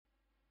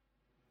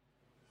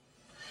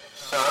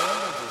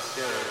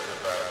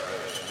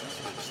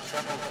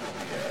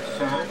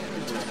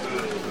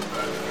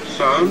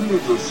sound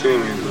is a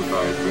series of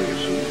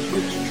vibrations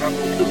which travel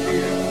through the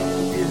air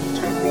to be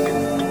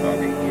interpreted by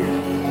the ear.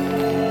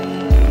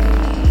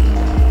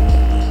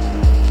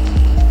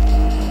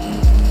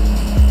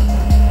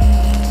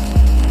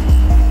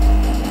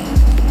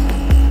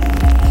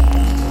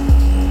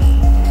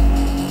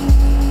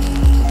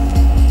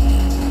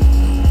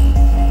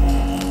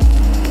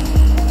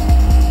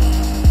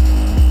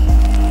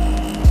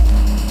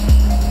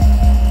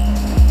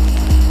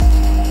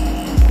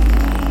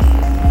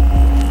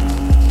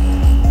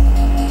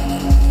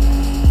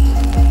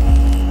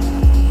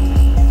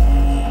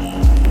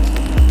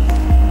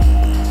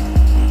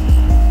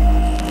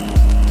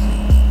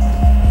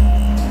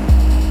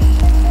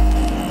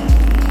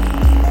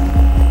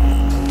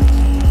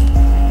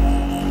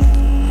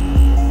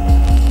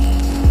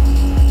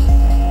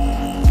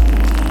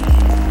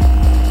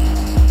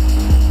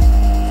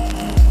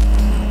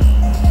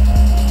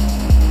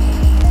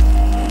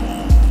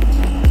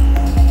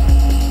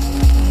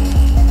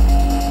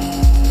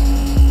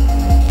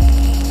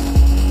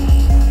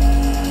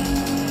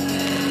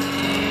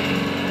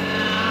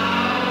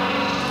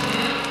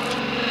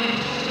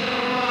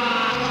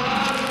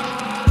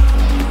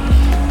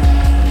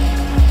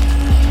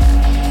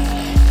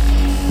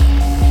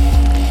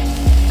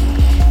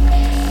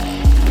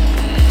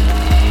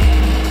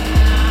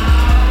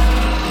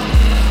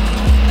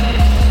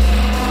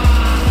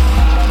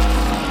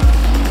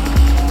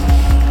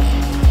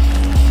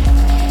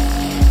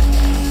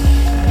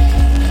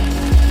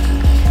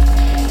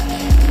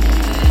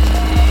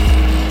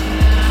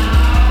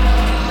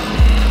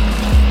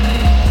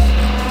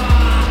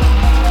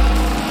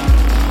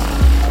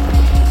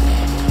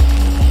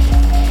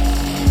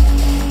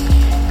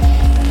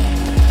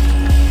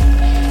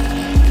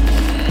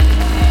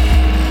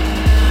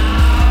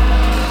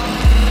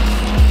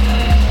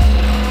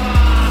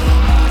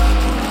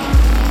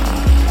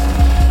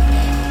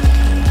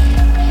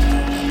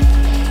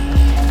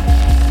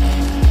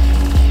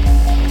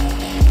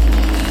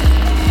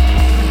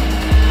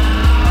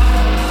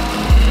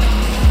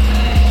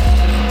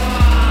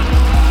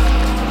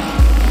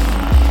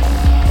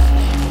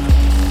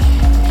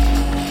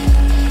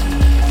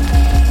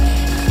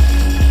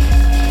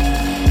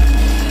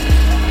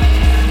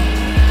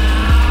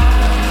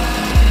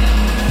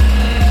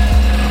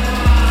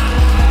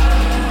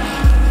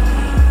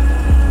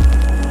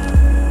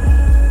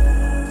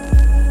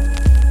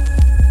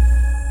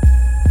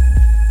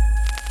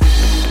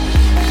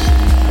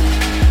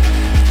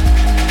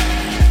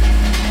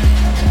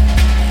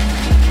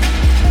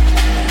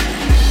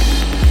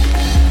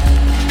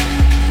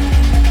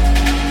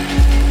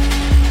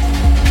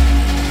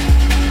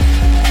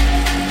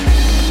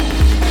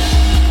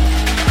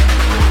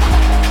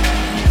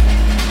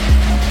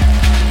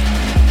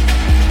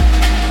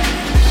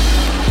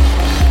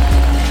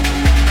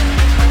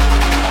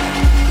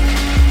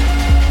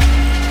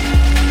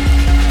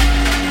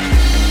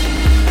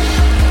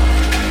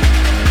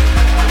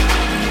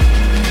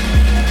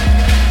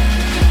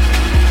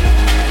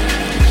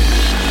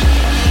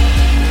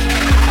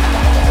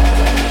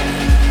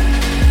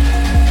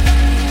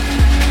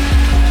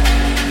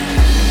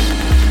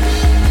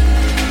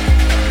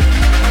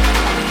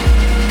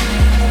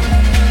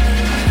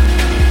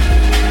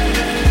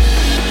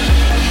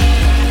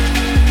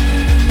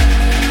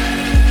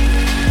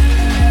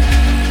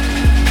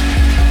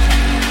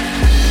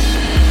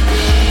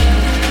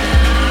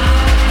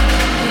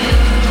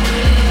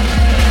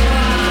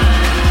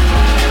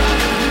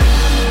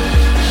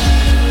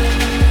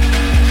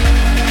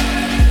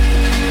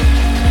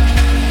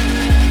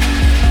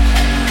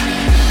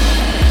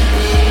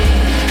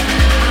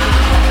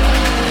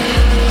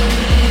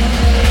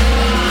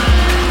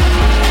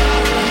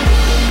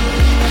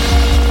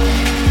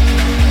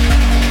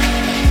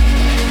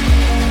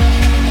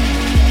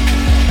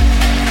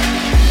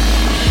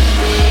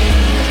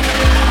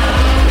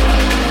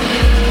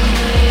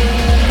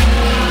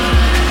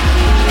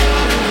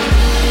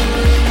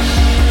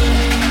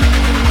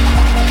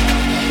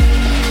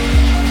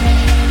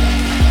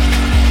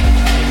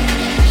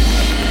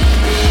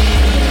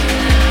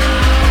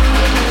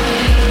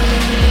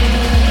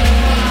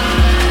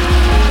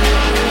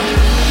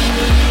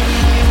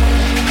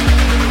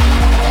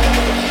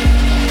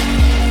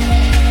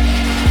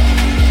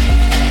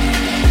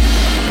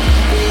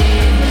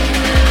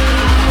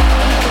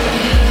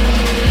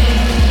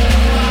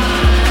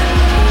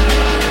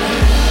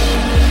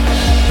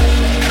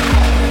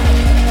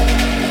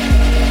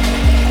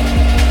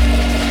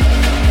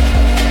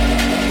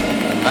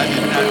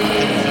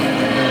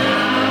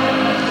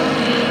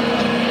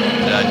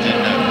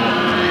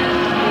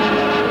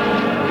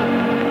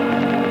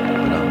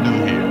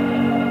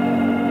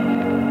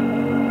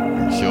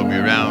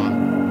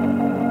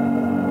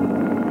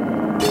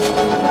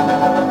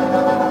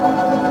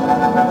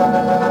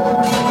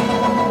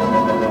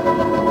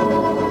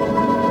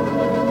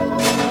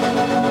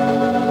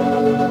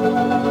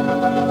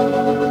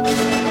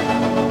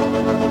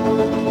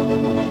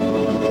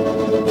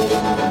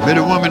 Met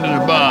a woman in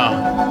a bar.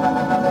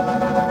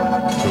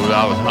 Told her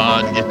I was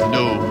hard to get to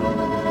know.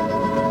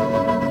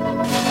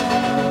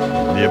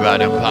 Be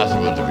about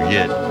impossible to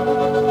forget.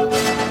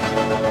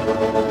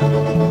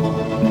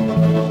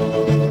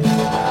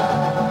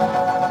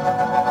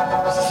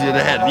 Should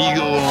have had an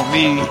eagle on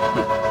me.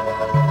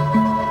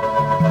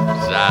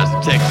 Size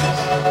of Texas.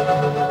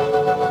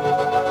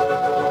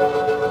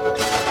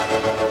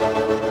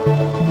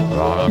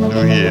 Oh, I'm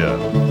new here.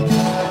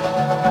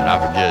 And I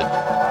forget.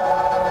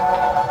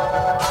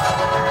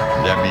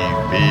 That means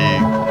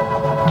big,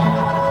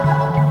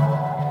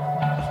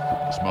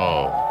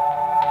 small.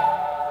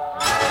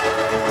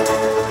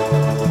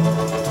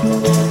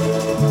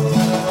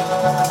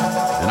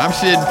 And I'm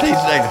shedding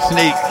taste like a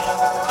snake.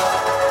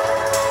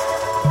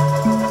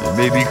 It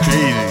may be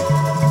crazy,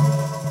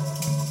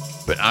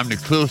 but I'm the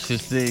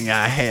closest thing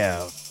I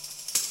have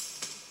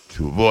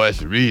to a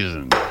voice of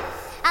reason.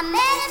 I met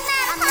him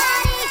at a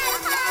party.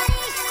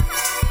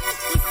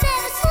 He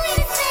said the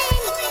sweetest thing.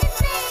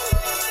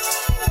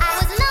 I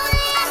was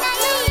lonely and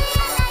naive.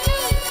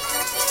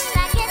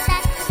 I guess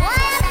that's why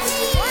I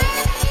believe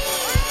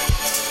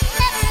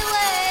every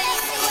word.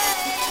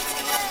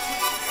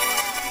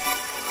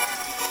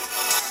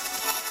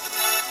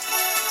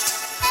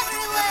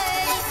 Every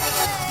word.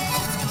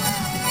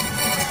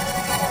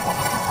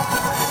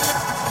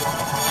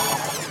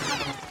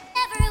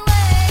 Every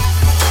word.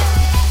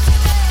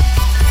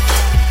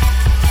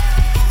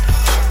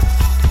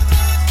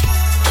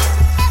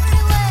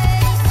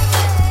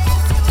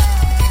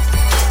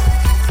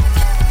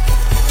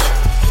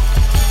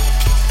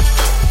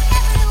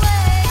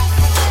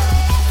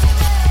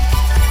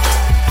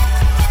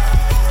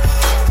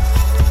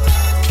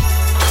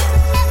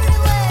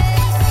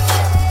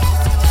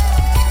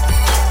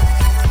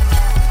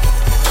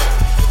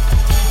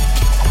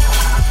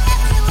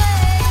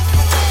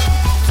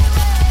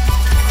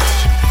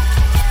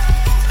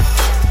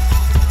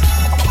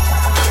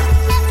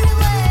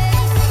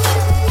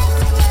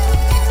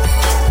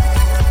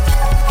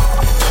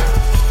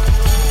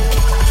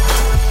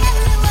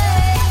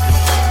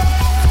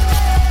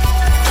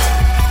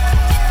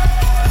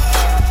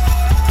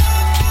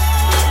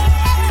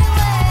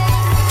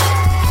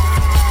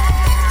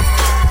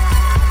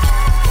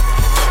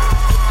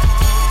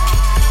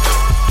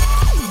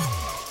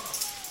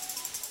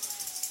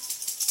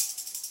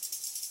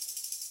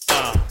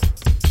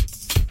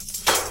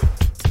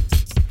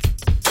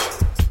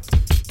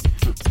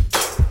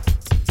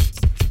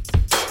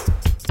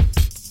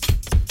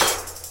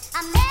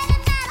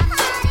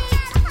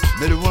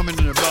 Met a woman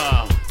in a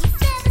bar.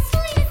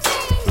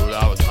 Thought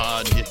I was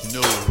hard to get to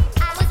know.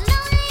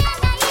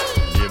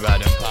 Be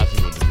about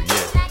impossible to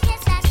forget.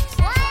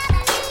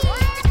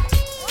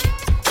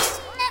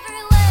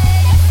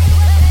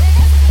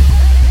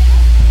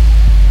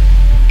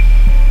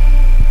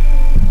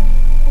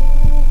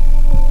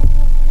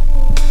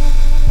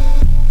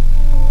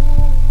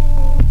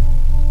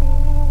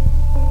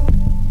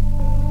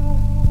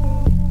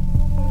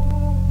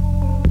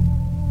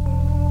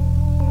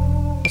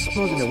 I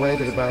suppose in a way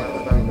there's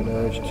about the human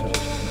urge to,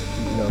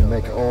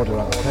 make order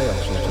out of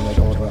chaos or to make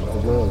order out of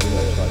the world.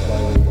 It's like why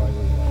we,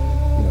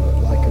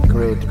 like a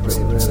grid, but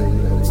really, the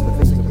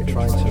things that we're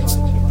trying to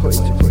put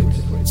into grids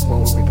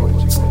won't be put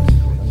into grids. And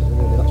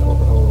really, that's what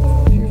the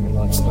whole human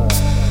life's about.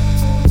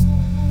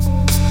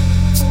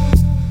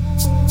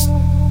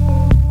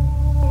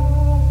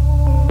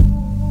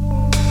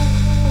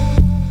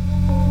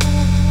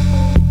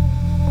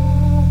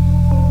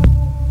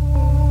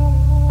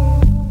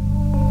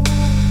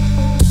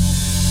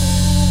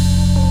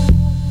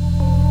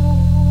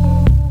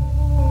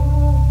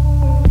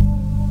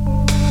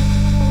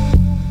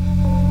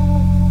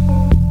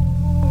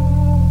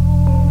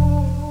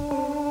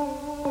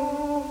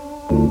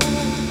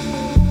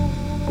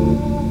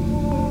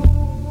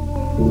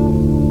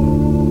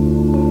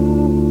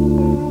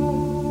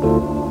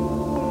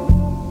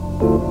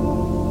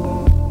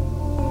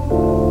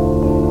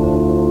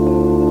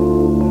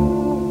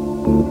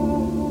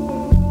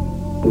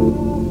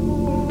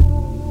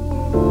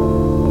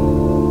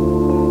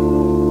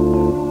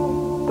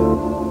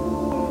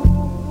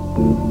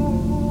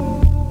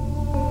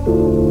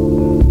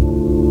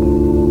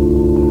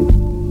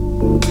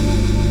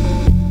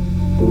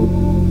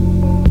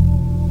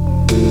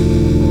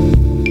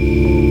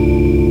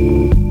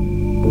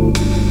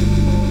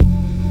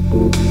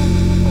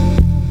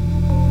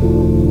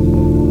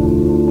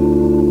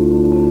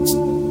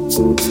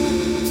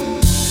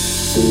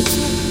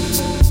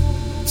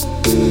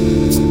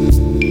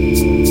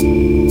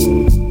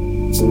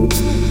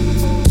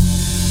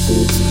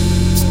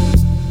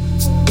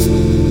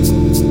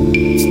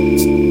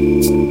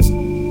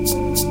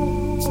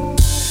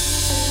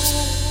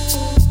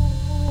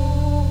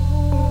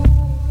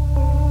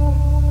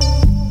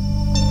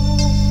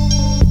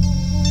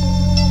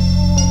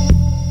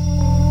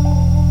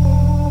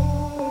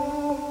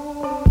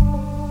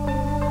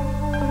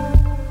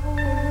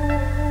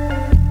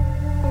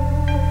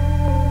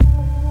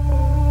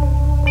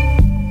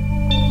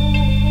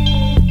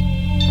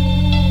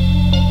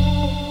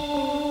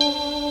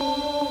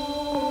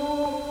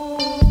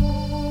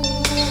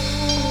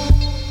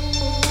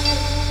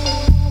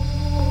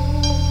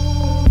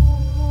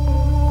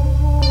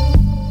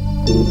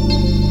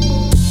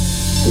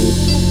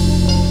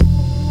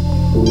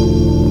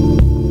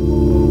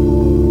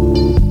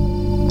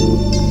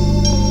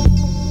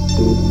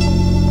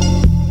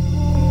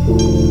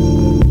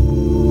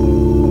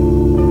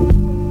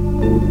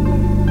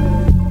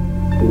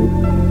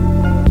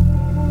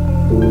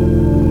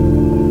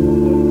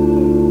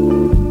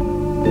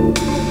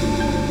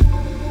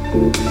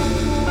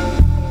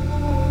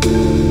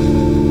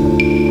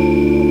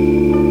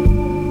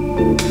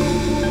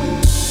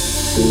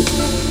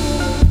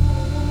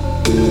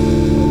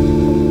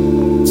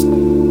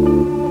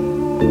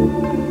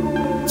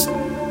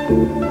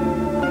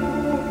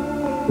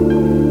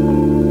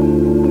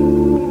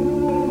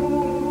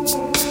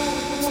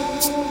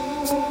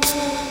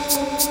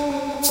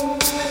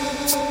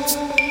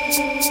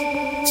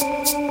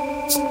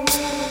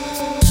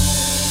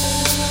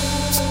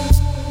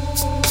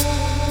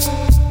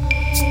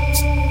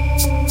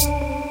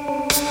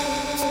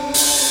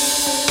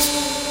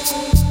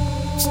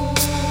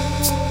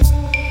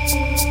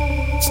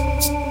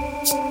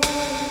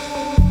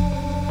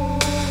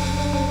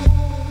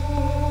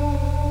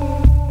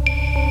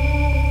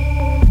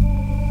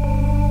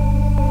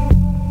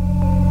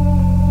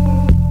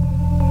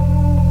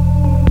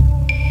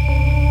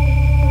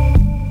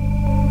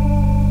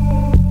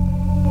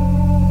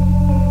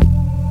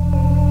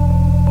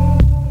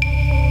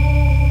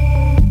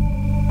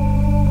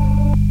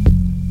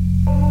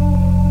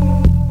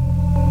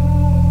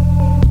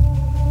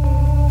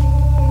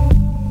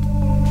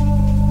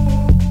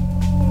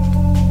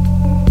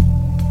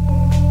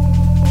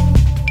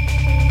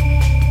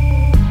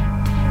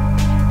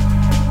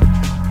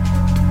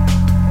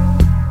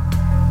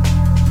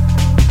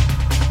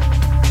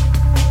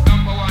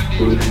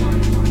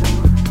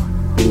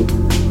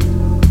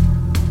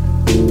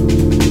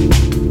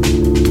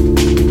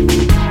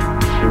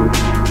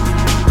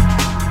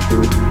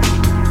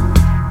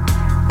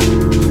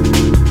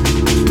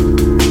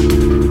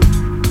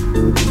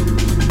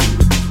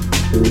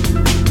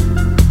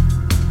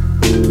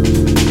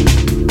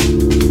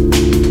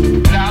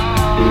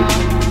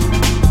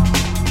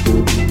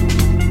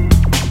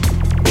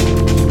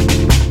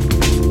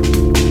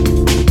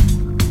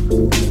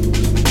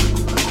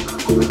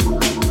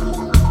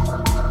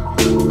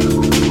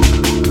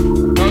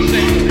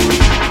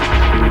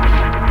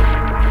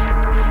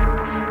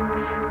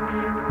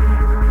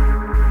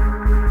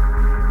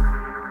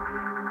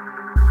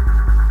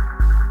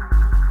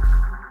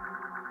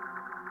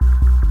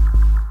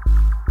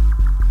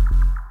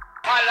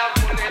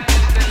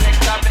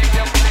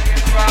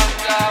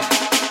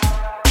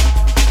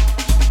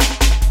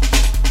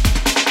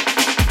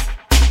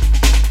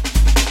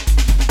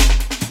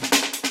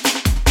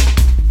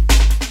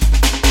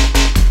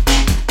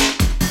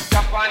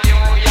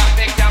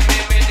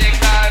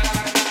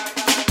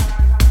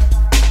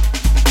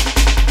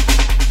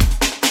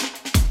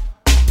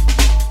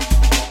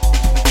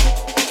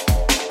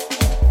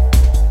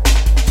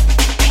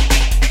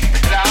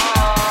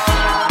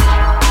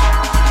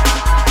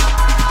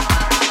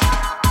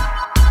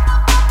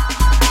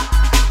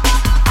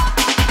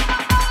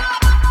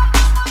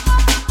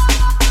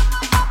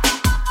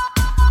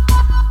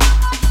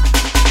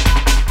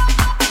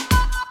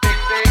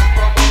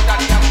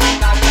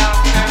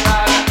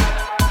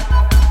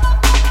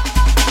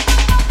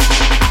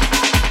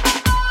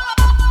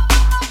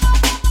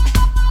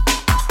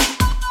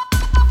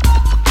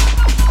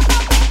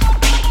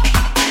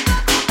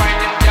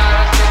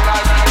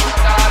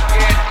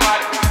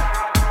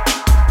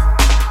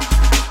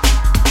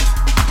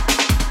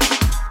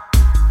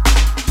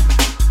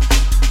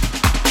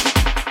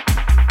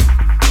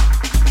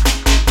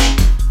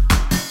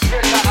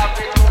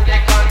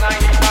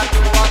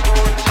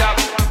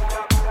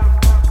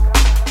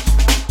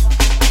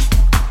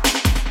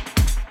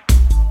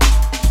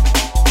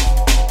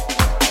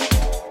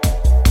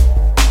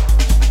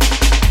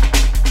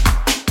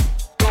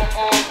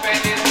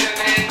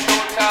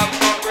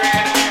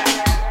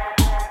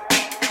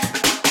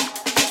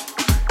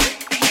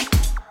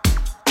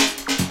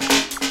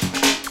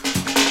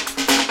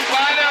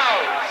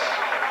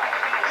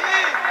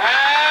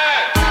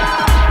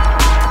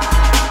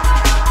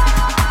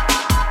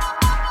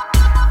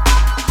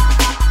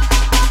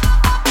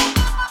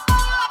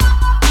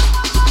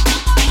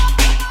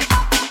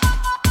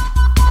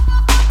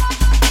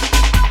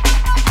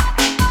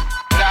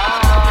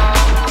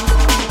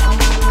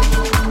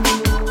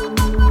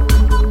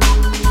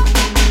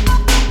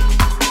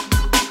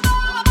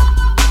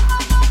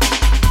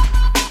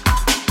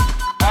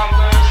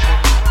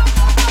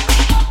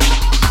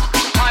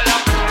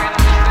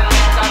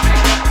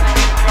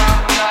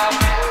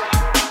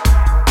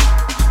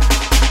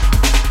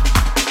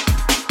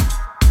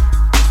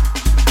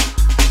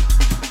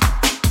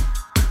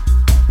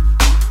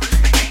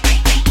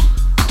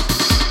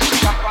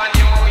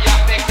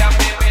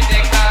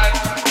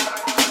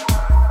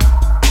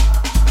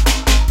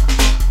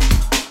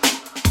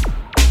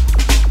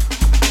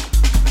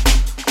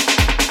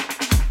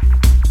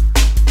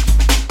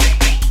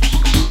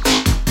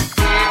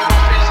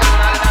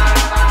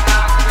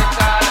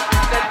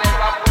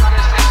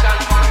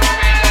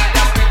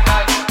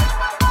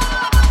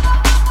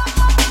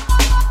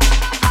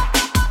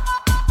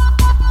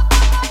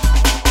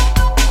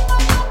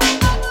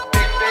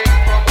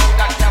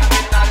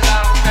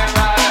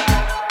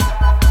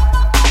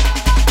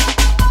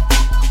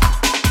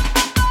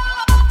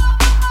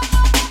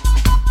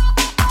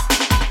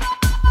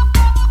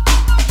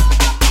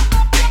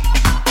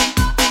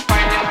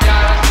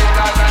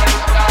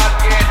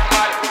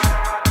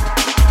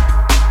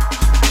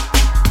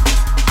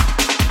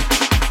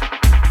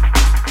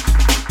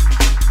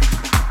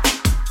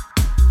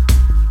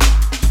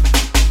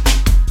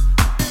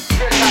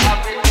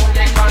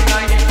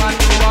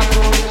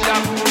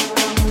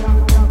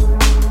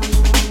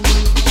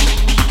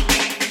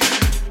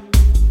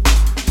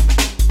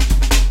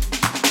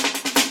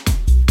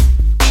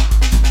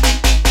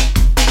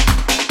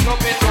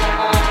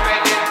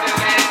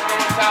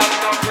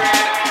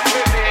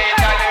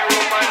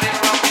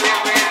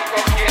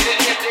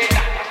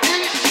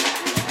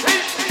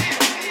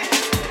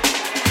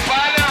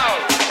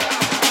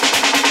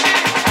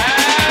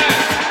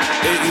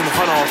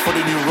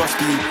 the new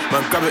rusty.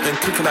 Man, grab it and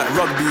kick it like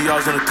rugby. I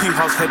was on a tea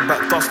house, head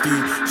back dusty.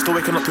 Still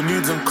waking up to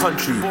nudes and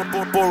country.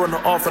 Bore on the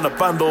off and a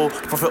bando.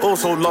 The prophet all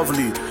so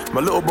lovely.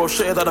 My little bro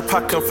shitted at the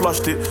pack and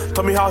flushed it.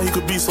 Tell me how he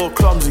could be so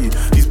clumsy.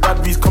 These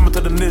bad bees coming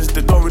to the niz,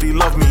 they don't really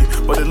love me,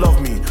 but they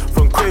love me.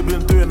 From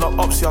Craven doing the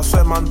upsy, I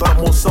swear man done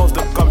more sales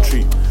than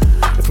Gumtree.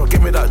 If not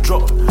give me that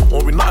drop,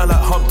 won't be nothing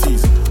like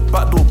Humpties.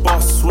 Backdoor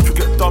busts, watch you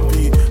get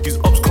dumpy. These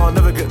ops can't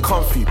never get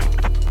comfy.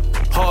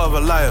 Heart of a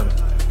lion,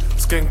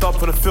 skanked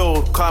up in the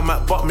field. Kai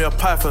might butt me a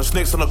python.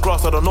 Snakes on the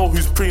grass, I don't know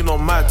who's preying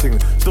on my thing.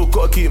 Still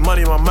gotta keep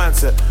money in my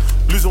mindset.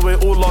 Losing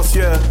weight all last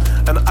year,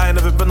 and I ain't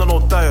never been on no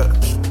diet.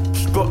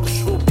 Got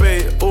short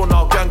bait, all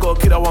now gang, gotta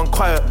keep that one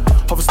quiet.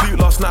 Half asleep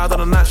last night, I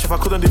done a night shift. I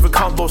couldn't even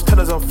count those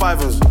tenors and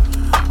fivers.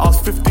 I was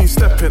 15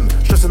 stepping,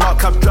 stressing out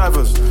cab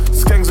drivers.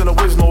 Skangs in the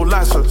whiz, no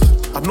license.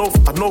 I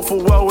know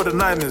full well where the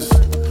 9 is.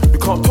 We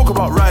can't talk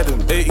about riding.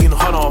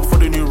 1800 for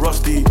the new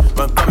rusty.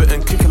 Man, grab it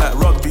and kick it like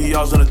rugby.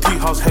 I was on a tea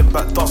house, head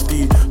back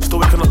dusty. Still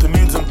waking up to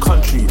nudes and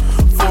country.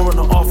 4 and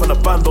a half and a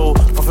bando.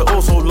 Prophet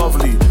all so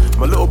lovely.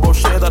 My little bro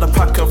shared out the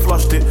pack and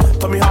flushed it.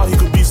 Tell me how he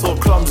could be so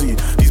clumsy.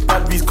 These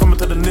bad bees coming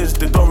to the niz,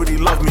 they don't really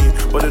love me,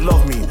 but they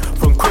love me.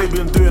 From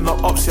Craven doing the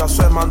upsy, I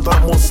swear man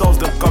done more sales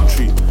than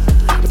Gumtree.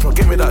 If not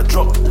give me that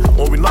drop,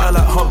 won't be nothing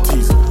like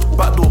Humpties.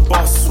 Backdoor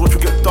busts, watch you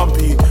get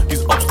dumpy.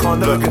 These ops can't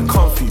never get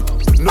comfy.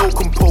 No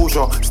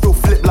composure, still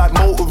flip like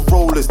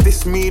Motorollas.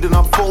 This me, then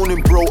I'm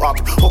phoning bro up.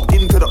 Hop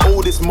into the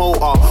oldest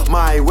motor.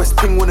 My West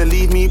Ting wanna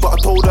leave me, but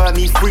I told her I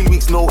need 3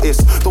 weeks notice.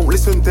 Don't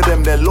listen to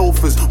them, they're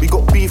loafers. We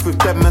got beef with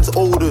them man's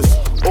olders.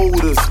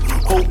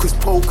 Hocus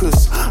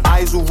pocus.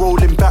 Eyes all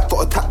rolling back,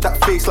 gotta tap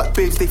that face like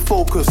babes, stay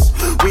focused.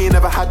 We ain't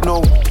never had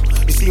no.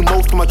 You see,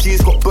 most of my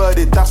G's got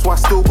birded, that's why I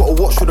still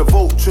gotta watch for the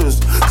vultures.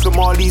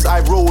 Somalis I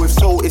roll with,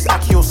 so it's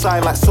Aki on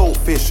side like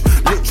saltfish.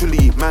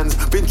 Literally, man's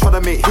been trying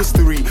to make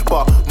history,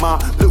 but my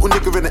little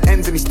nigga in the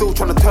ends and he's still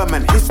trying to turn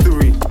man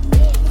history.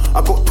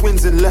 I got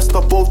twins in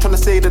Leicester, both trying to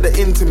say that they're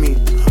into me,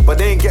 but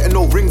they ain't getting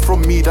no ring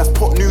from me. That's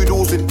pot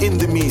noodles and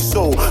Indomie.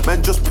 So,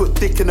 man, just put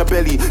dick in the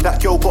belly.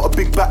 That girl got a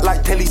big back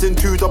like Telly's in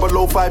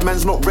 2005,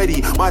 man's not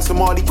ready. My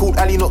Somali called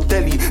Ali, not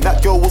Delhi.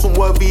 That girl wasn't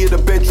worthy of the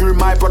bedroom.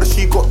 My brother,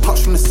 she got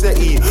touched from the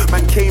settee.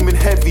 Man came in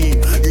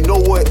heavy. You know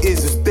what it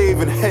is, it's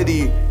Dave and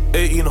Hetty.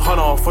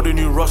 1800 for the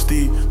new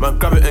rusty. Man,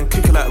 grab it and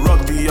kick it like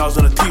rugby. I was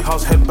on a tea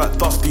house, head back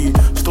dusty.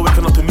 Still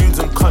waking up to nudes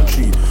and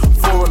country.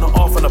 4 and a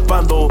half and a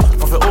bando.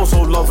 Prophet all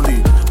so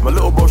lovely. My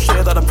little bro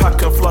shared out the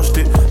pack and flushed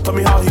it. Tell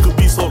me how he could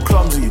be so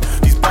clumsy.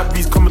 These bad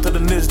bees coming to the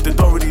niz, they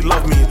don't really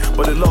love me,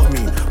 but they love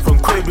me. From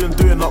Craven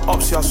doing the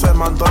upsy, I swear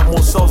man done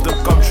more sales than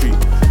Gumtree.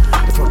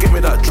 If not give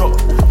me that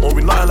drop, won't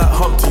be nothing like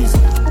Humpties.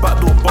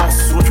 Backdoor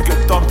busts, watch you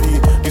get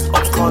dumpy. These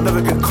ops can't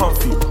never get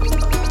comfy.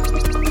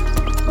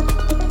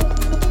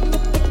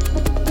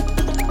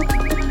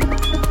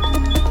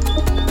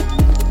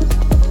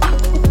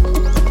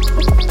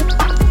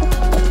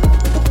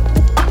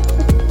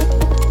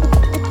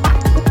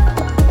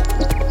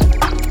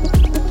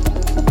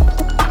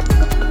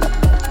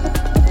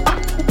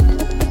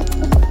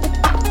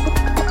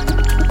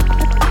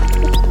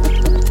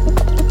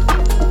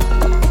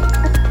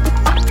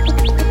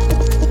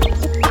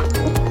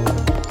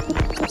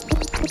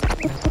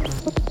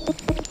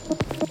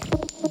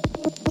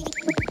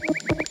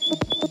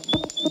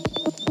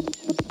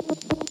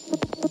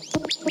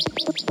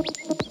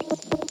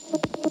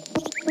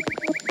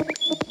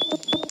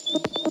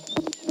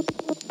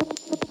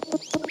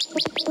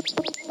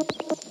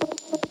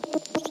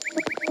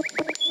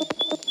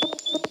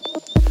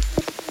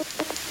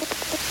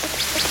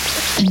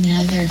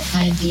 Another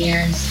 5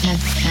 years have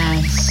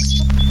passed.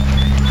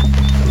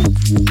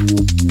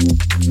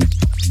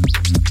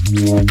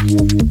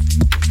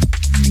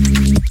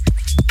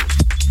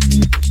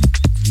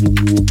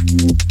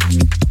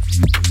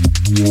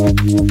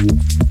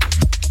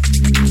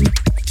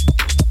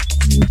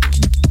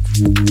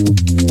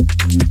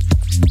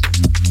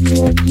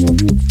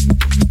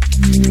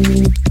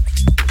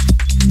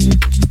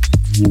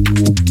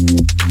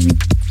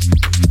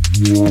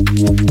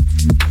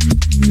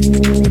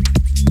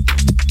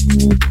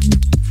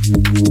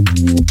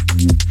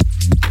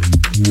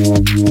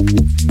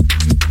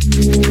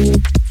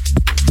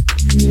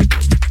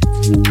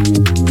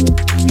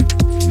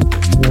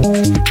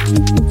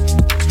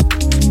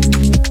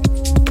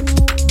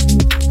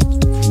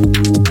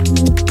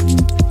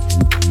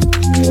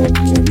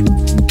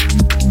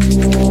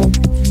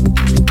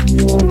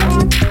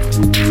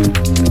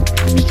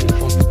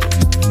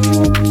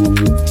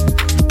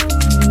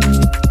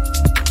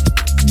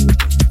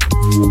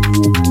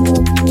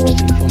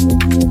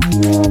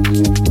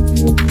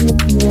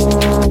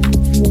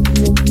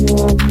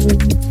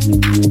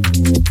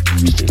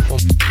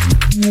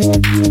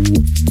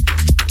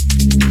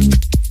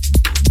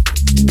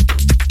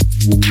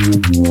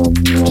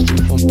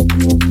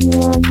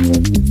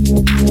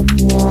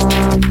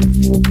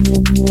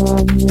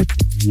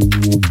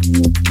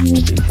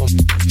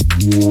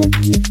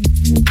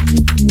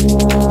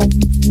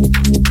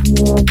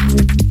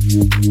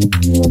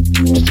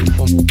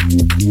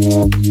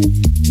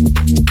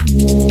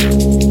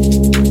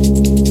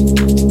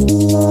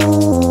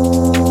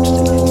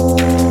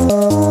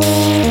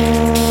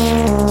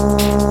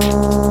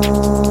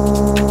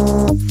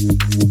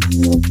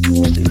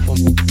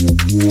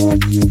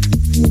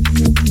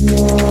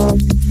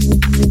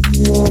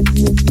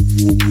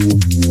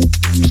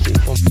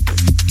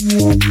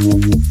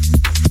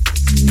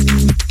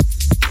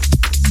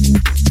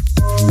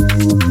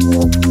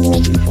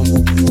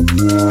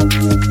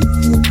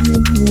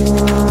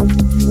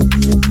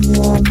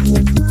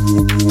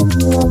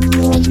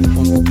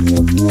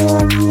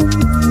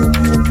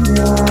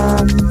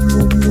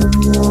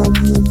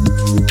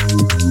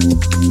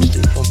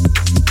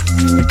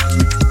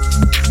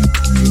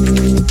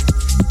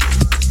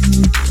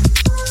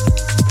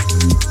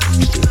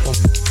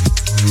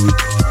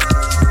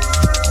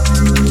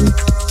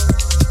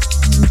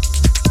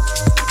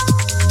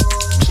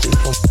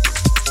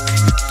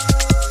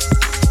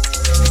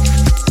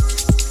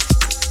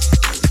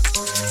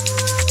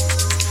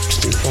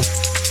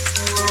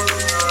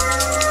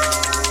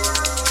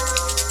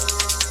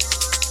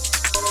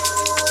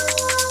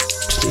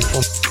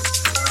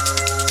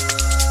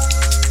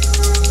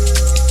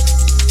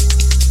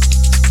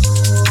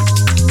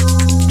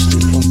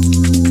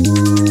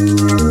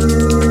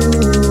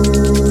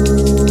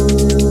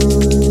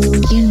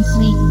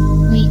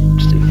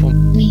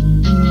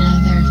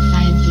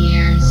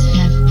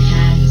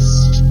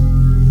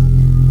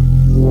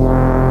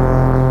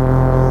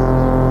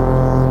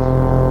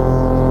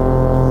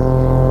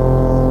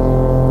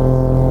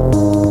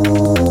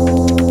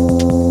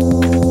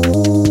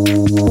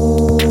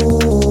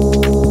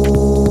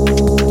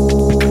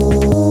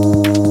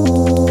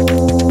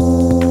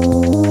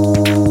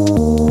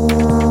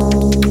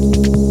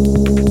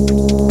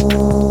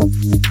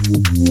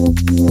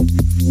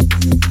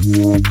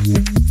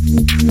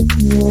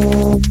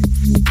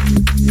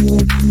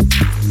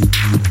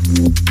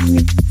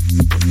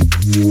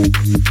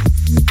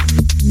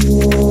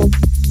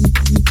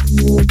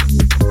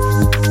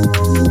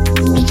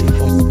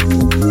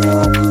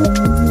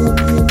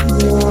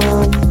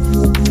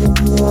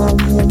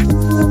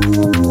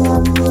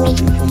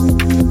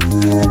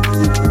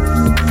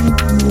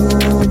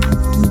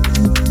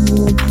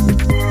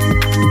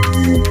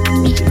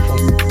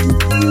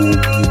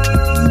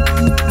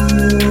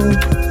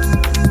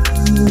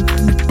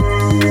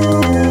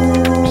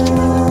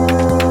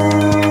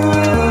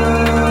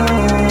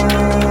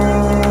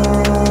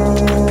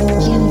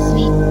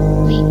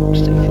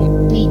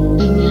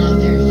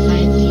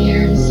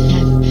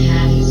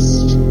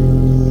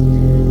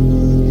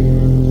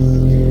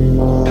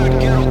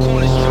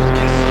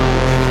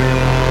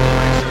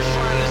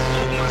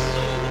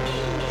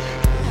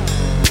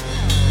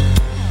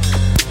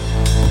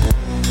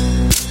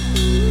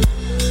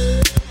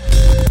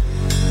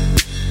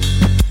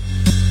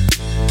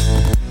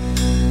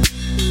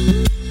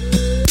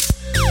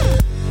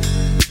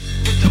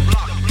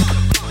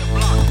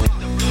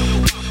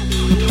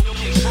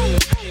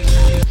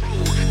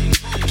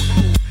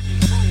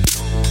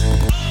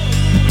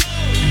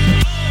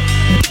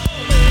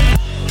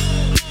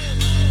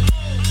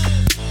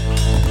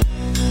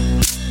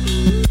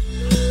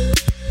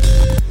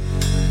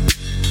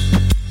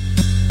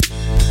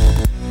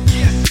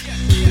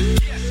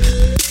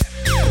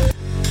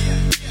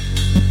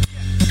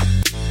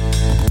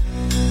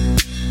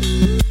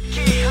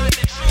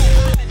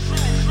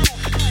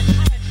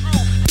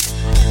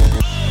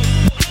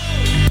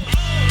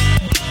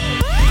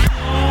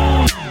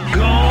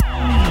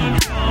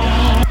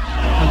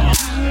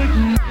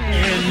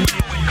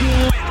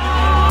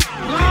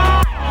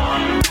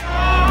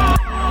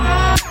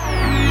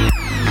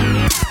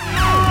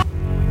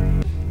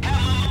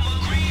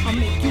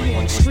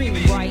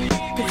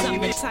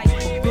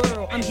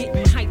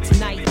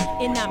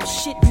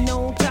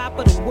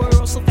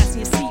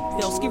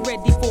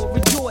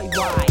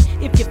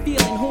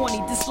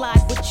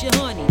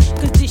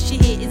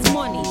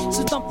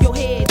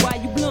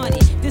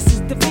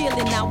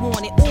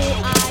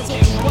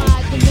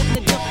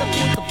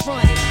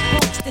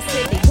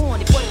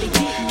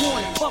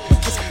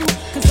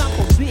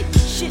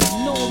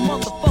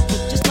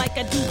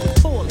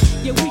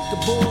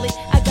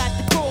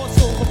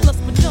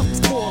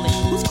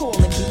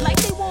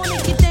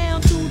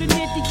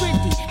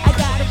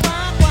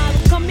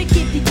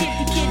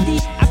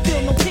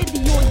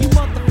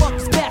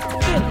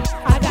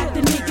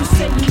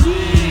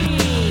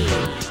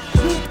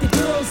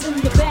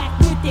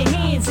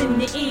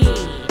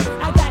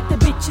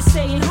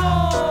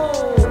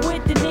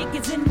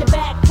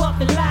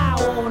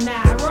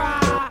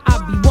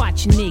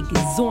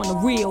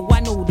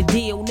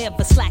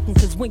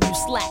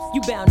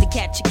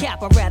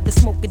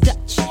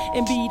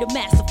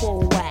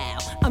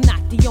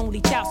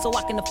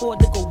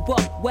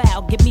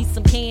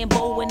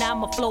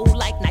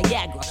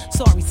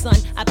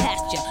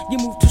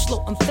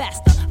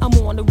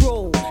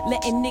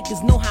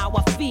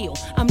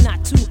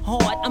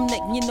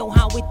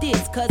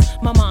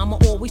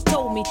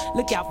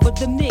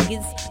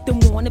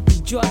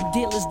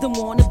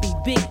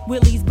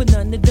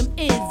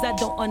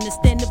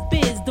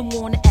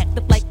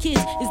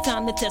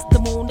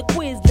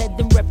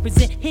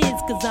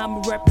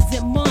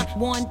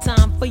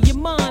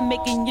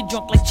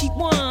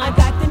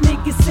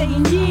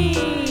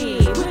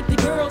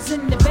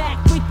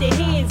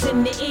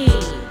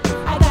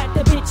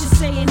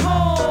 Saying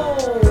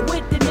ho,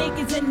 with the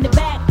niggas in the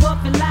back,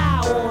 buffing loud.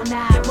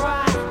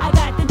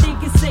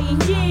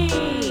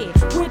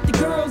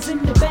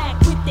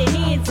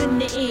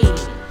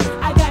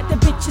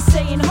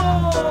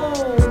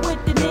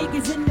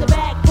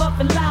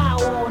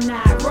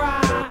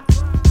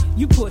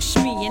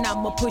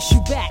 I'ma push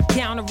you back,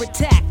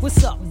 counterattack.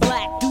 What's up,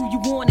 black? Do you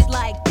want it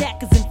like that?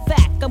 Cause in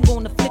fact, I'm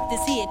gonna flip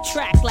this here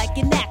track like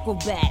an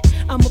acrobat.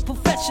 I'm a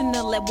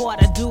professional at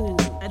what I do.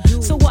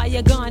 So why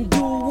you gonna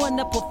do when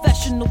a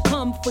professional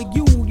come for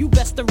you? You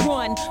best to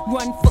run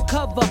for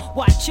cover.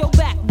 Watch your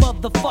back,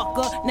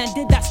 motherfucker. Now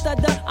did I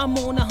stutter? I'm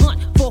on a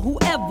hunt for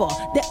whoever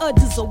that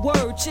utters a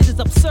word. Shit is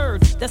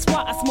absurd. That's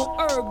why I smoke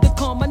herb to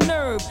calm my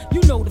nerve.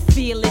 You know the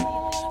feeling.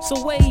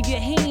 So wave your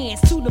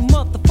hands to the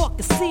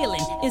motherfucking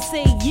ceiling and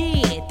say,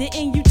 yeah, the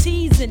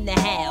NUT's in the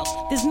house.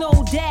 There's no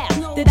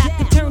doubt that I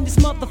can turn this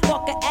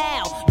motherfucker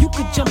out. You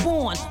could jump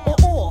on or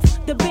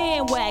off the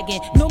bandwagon.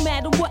 No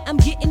matter what, I'm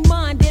getting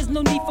mine. There's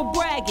no need for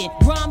bragging.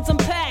 Rhymes I'm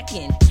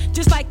packing,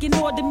 just like an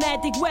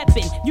automatic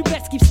weapon. You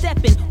best keep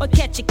stepping or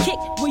catch a kick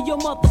with your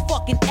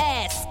motherfucking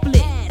ass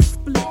split.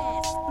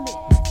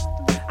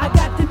 I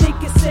got the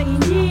niggas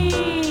saying,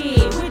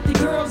 yeah, with the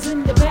girls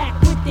in the back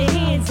with their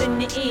hands in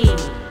the air.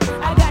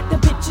 I got the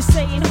bitches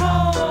saying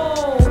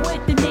ho,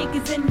 with the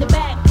niggas in the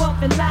back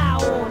puffin'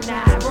 loud all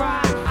night,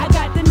 right? I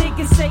got the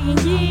niggas saying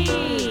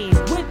yeah,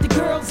 with the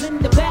girls in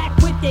the back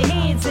with their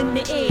hands in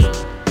the air.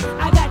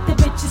 I got the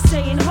bitches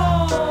saying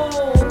ho,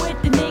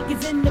 with the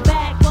niggas in the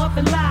back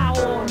puffin' loud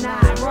all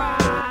night,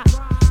 right?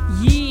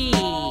 Yeah,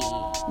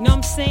 know what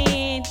I'm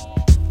saying?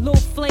 Little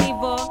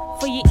flavor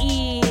for your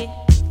ear,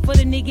 for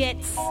the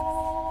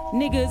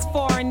niggas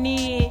far and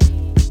near.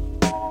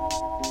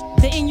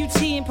 The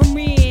NUT and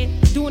Premier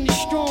doing it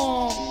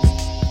strong.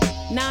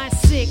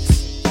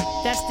 9-6,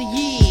 that's the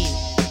year.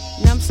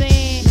 Know what I'm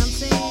saying?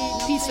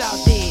 Peace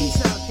out there.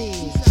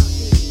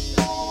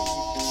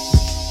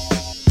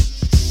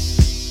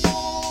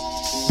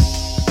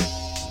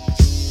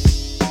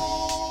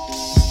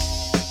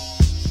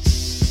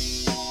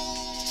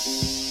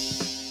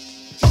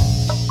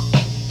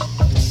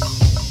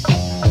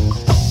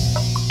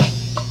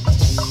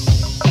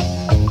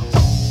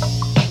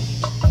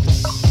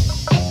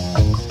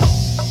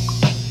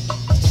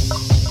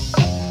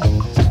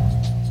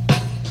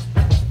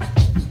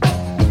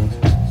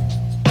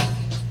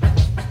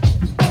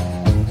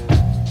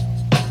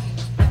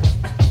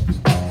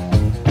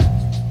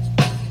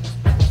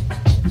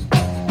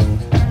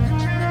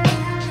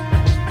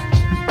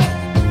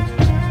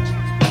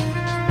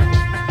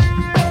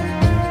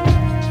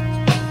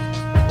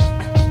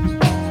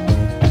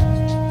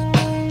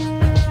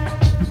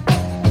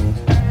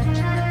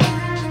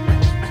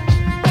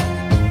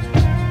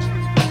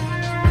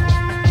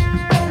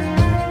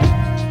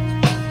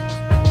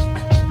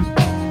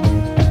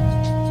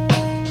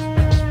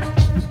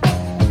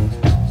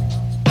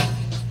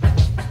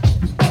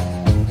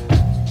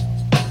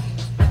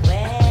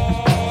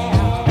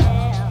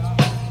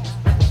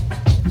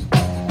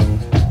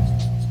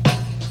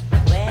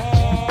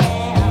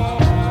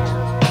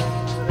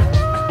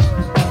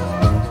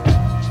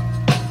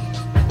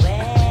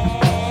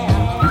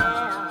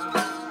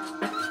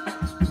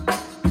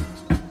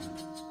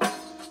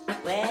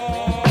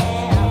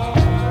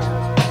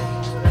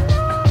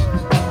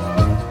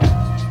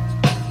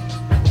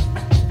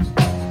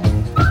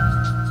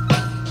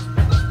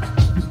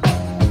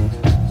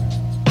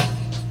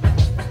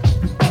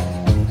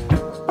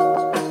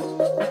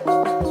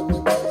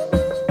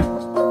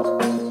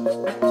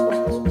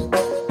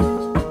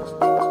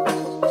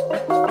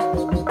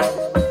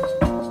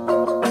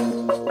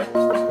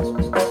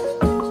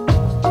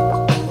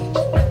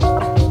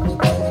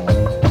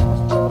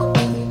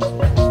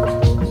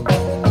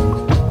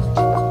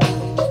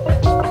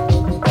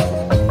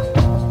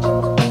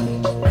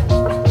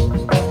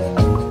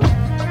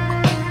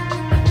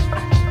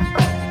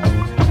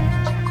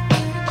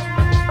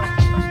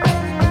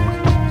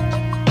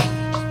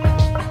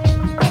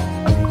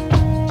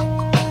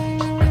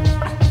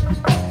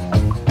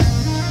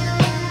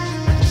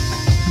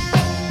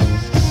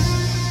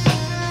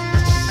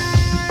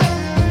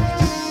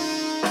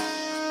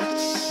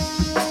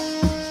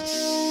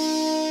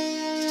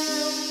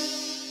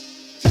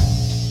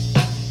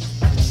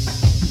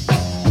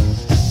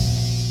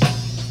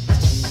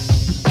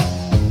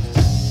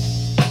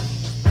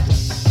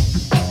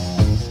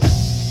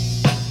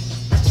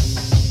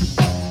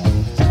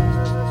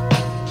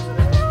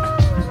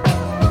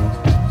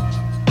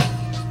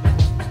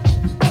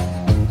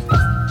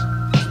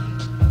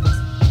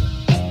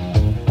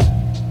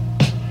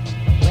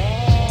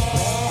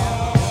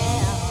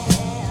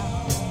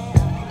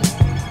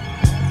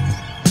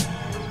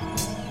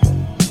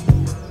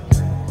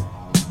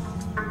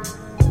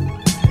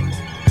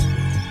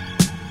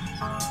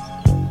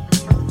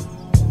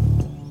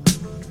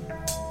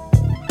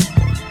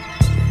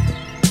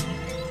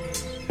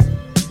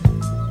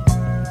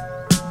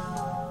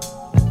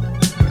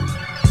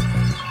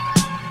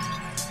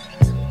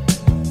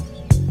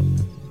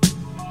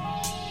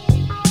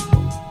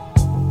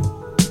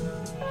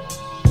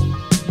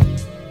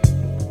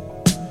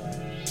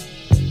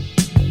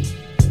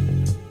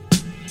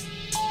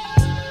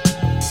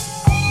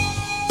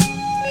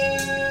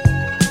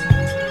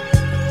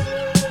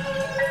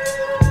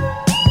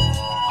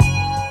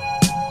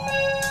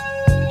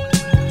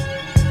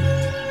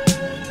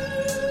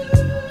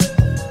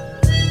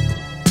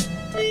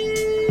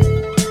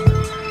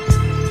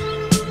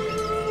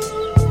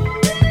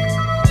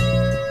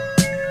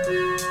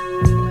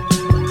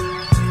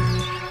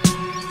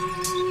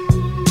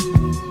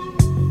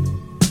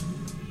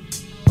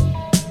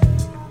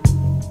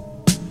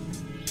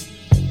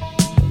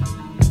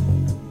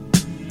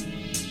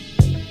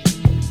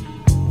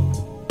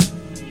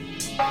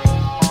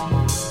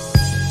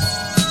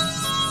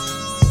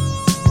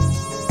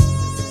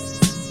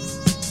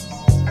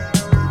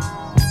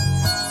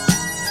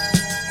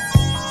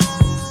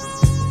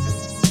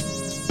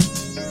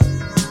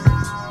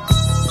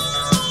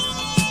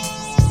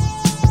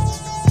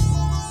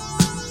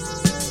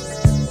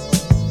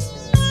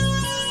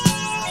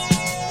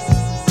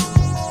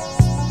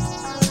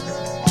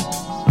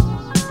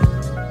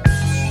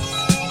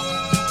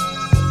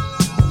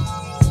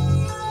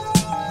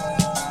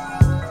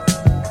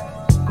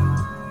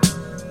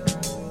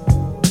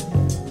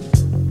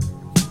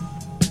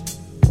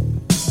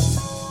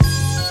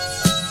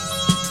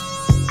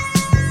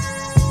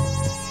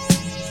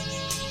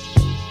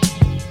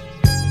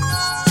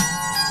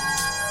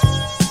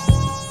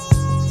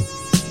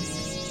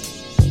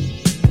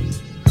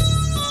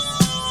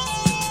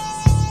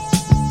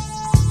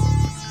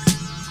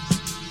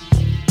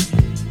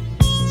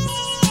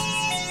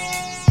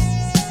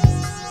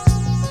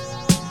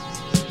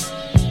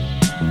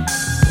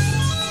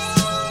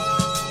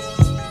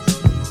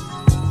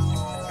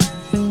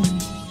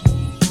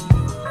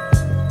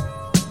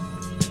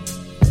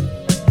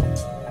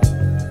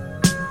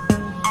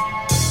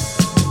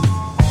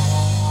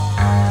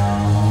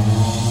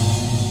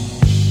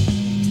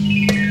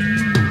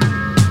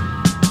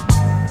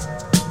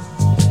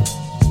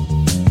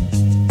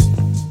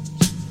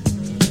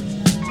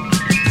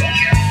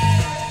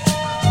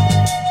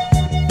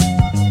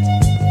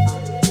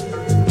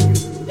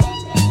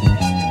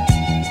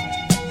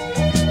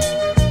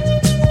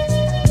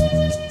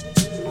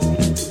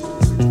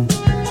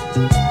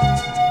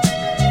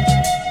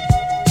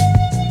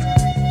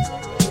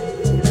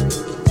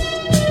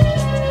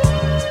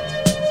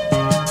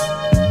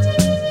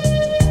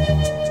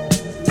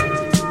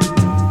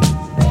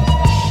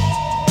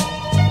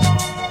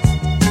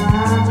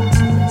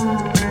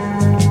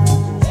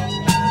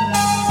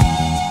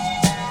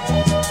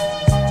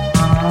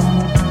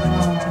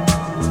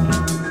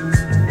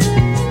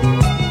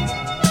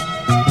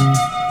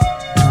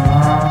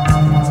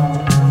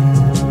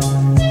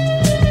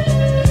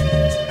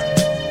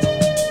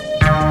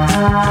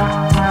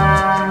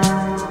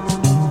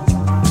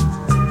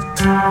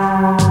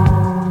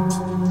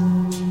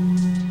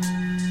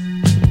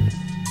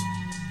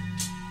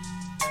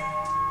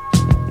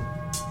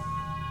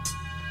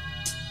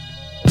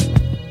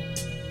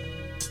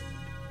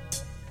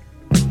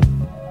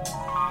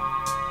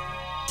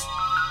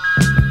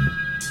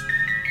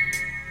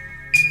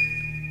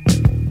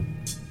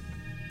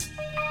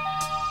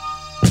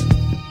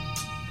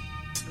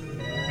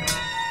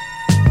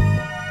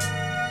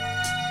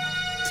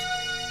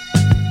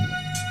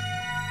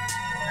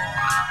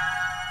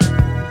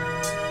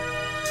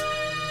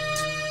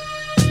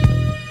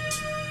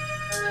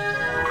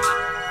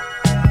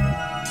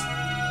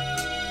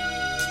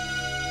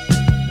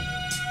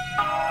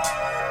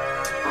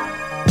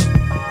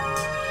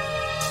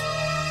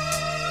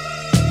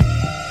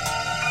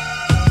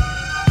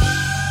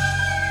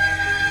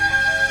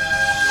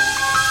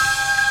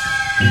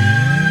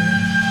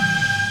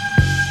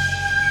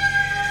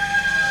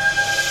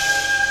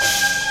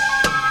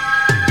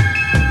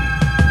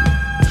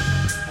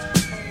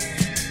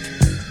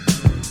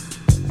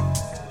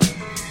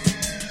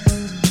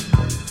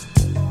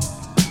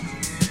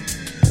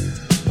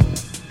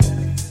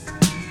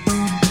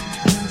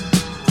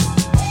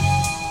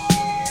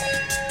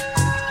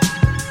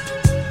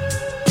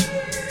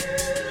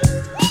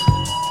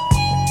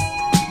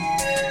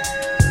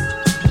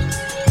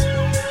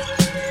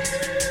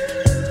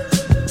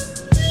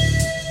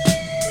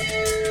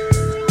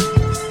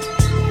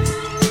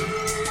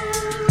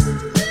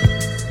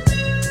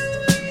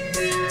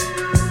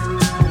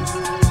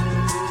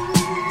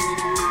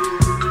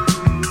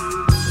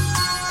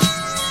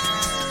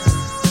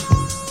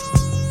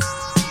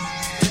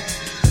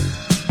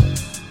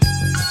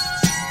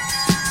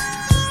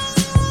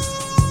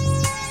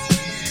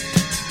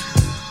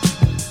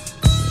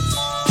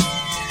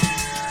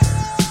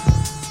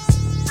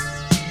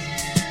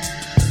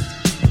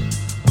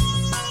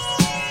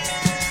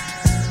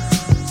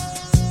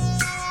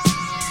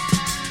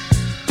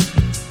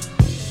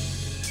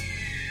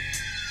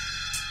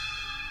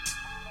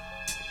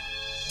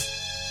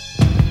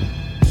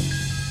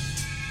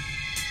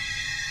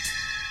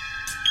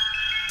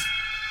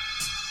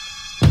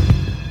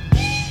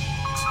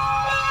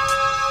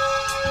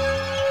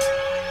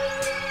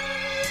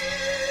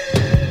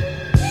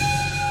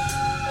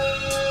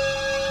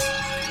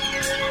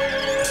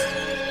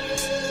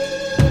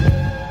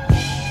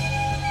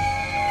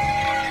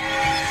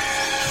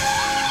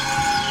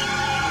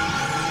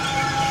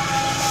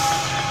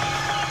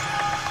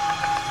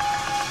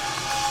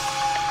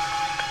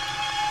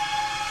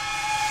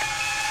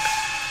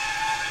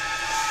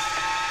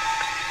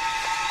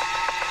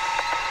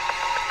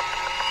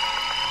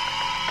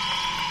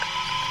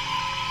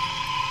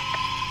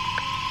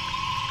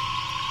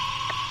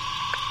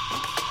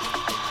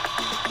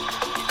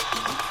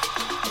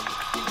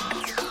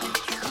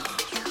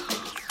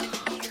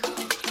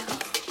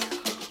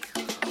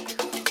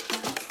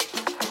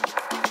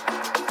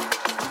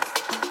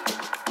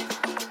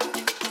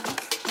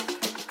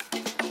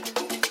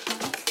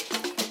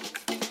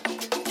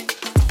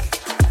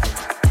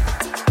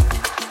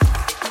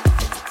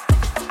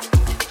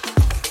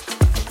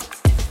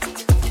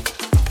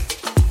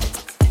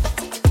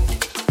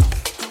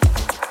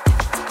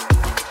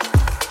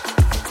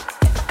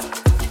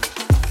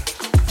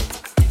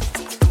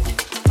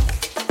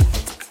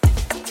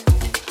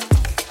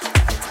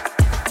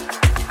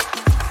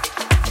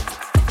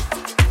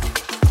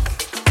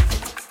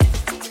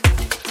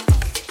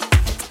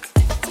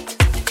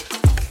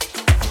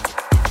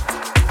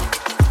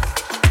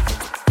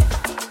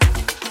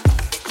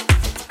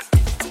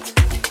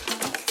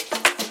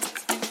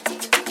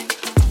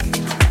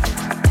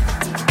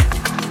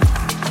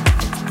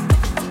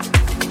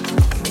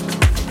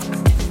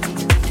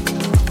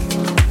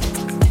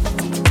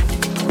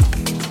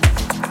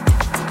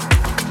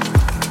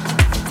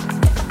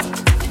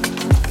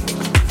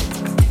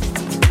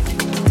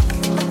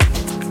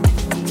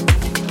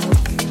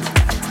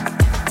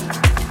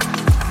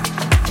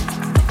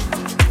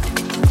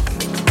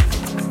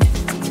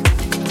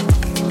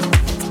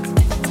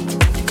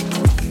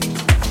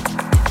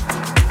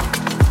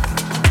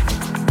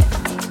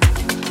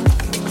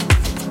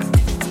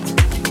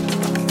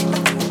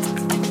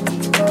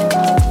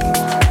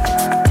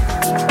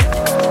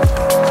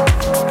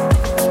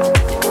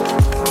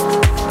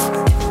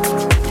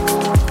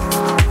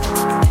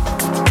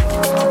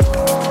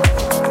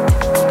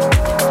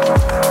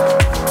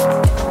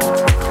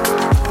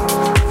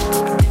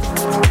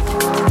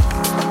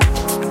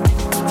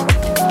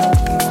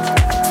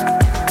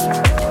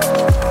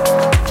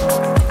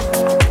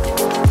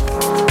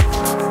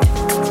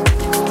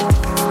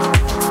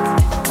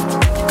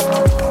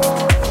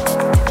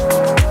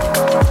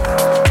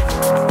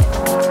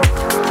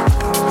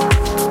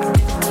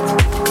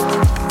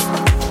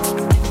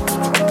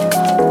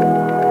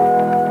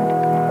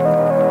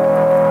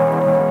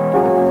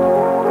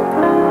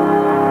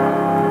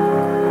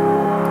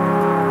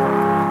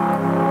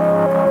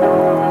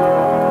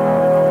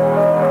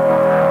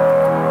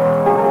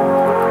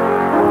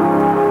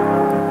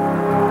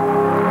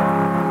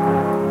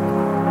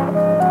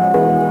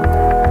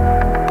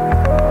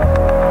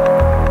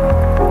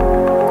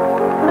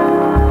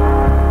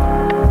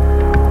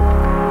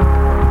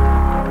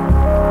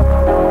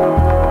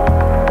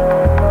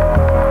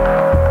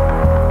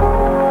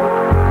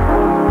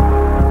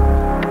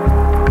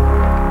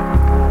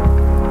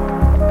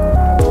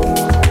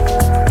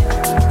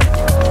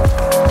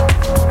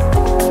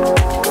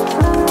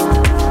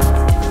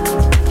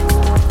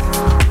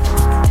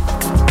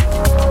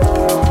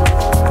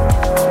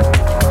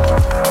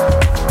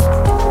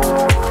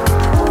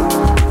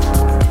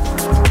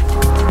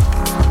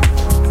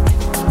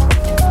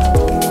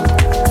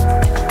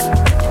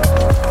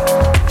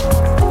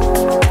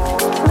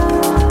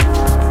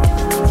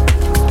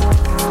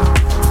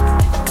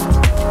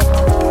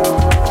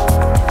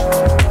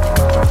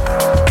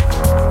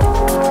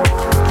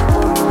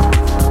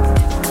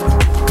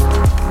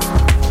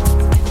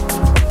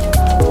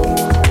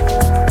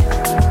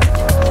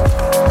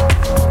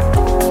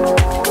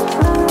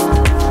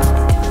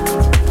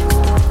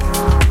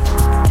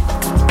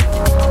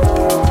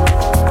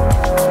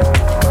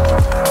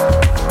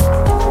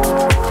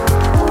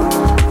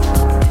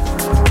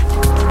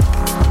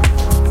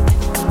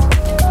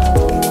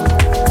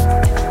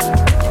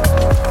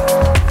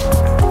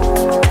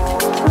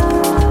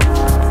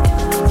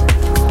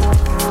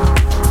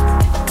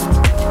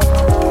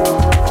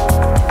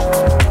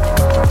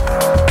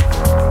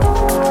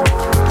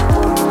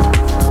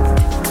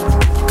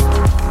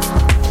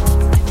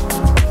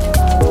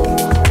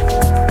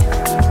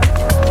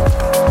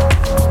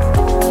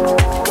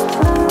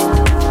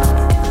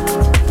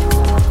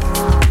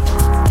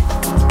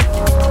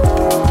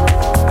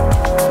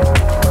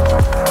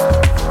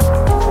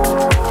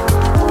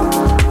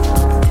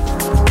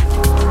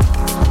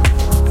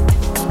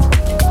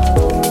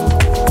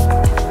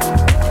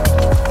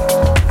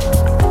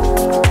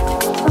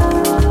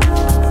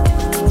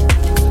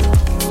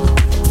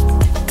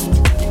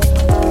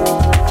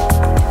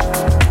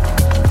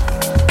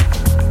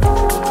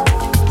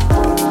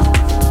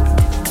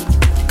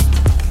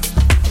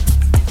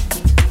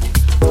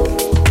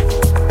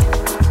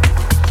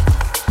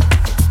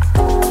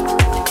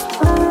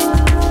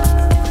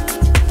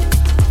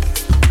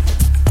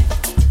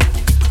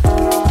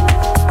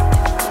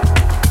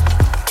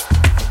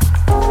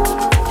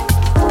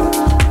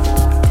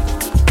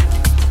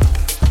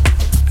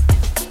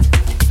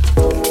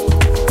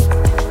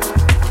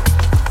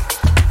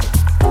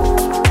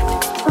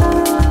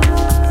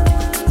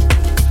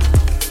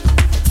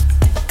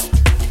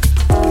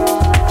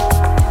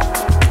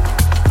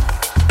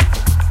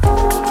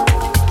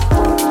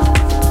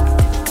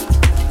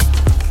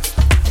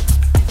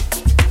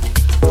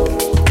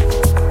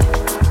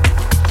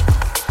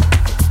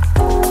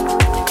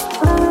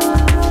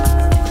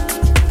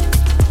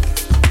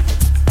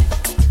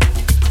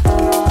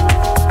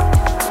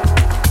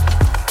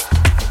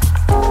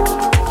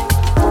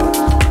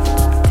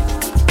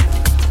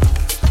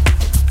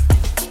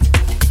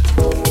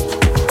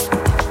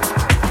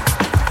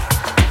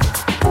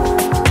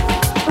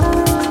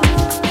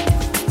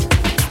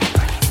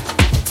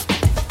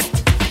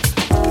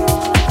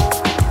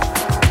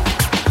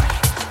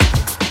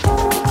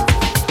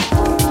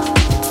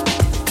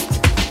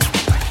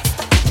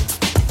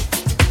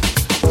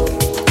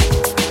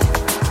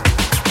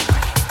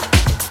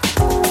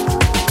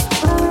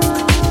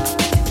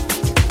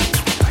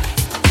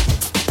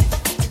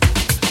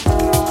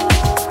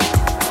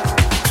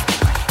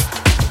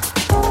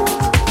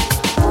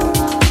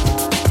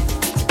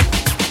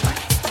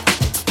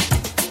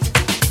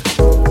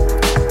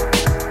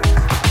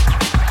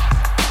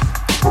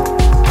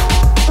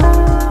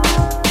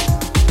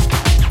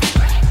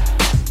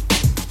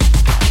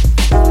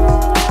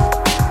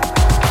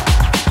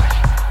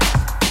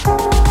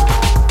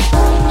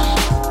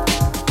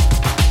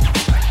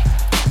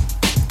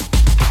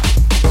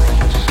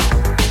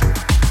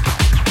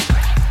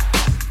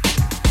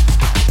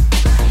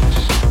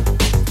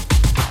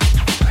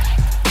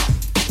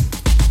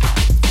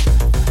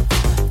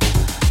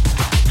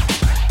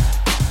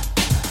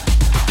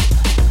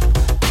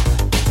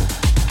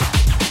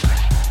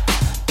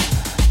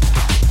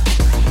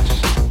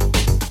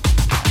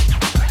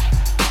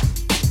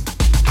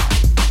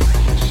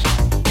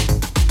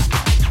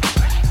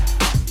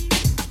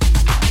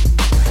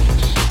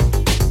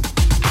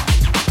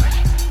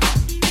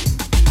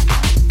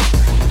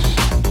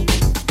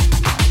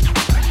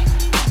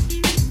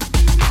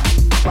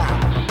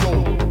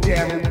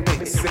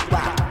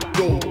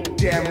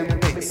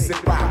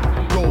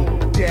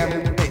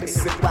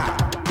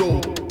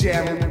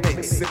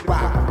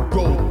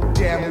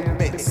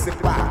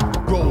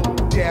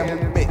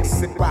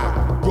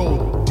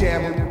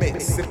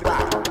 mix,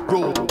 rock,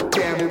 roll,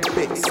 jam and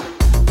mix.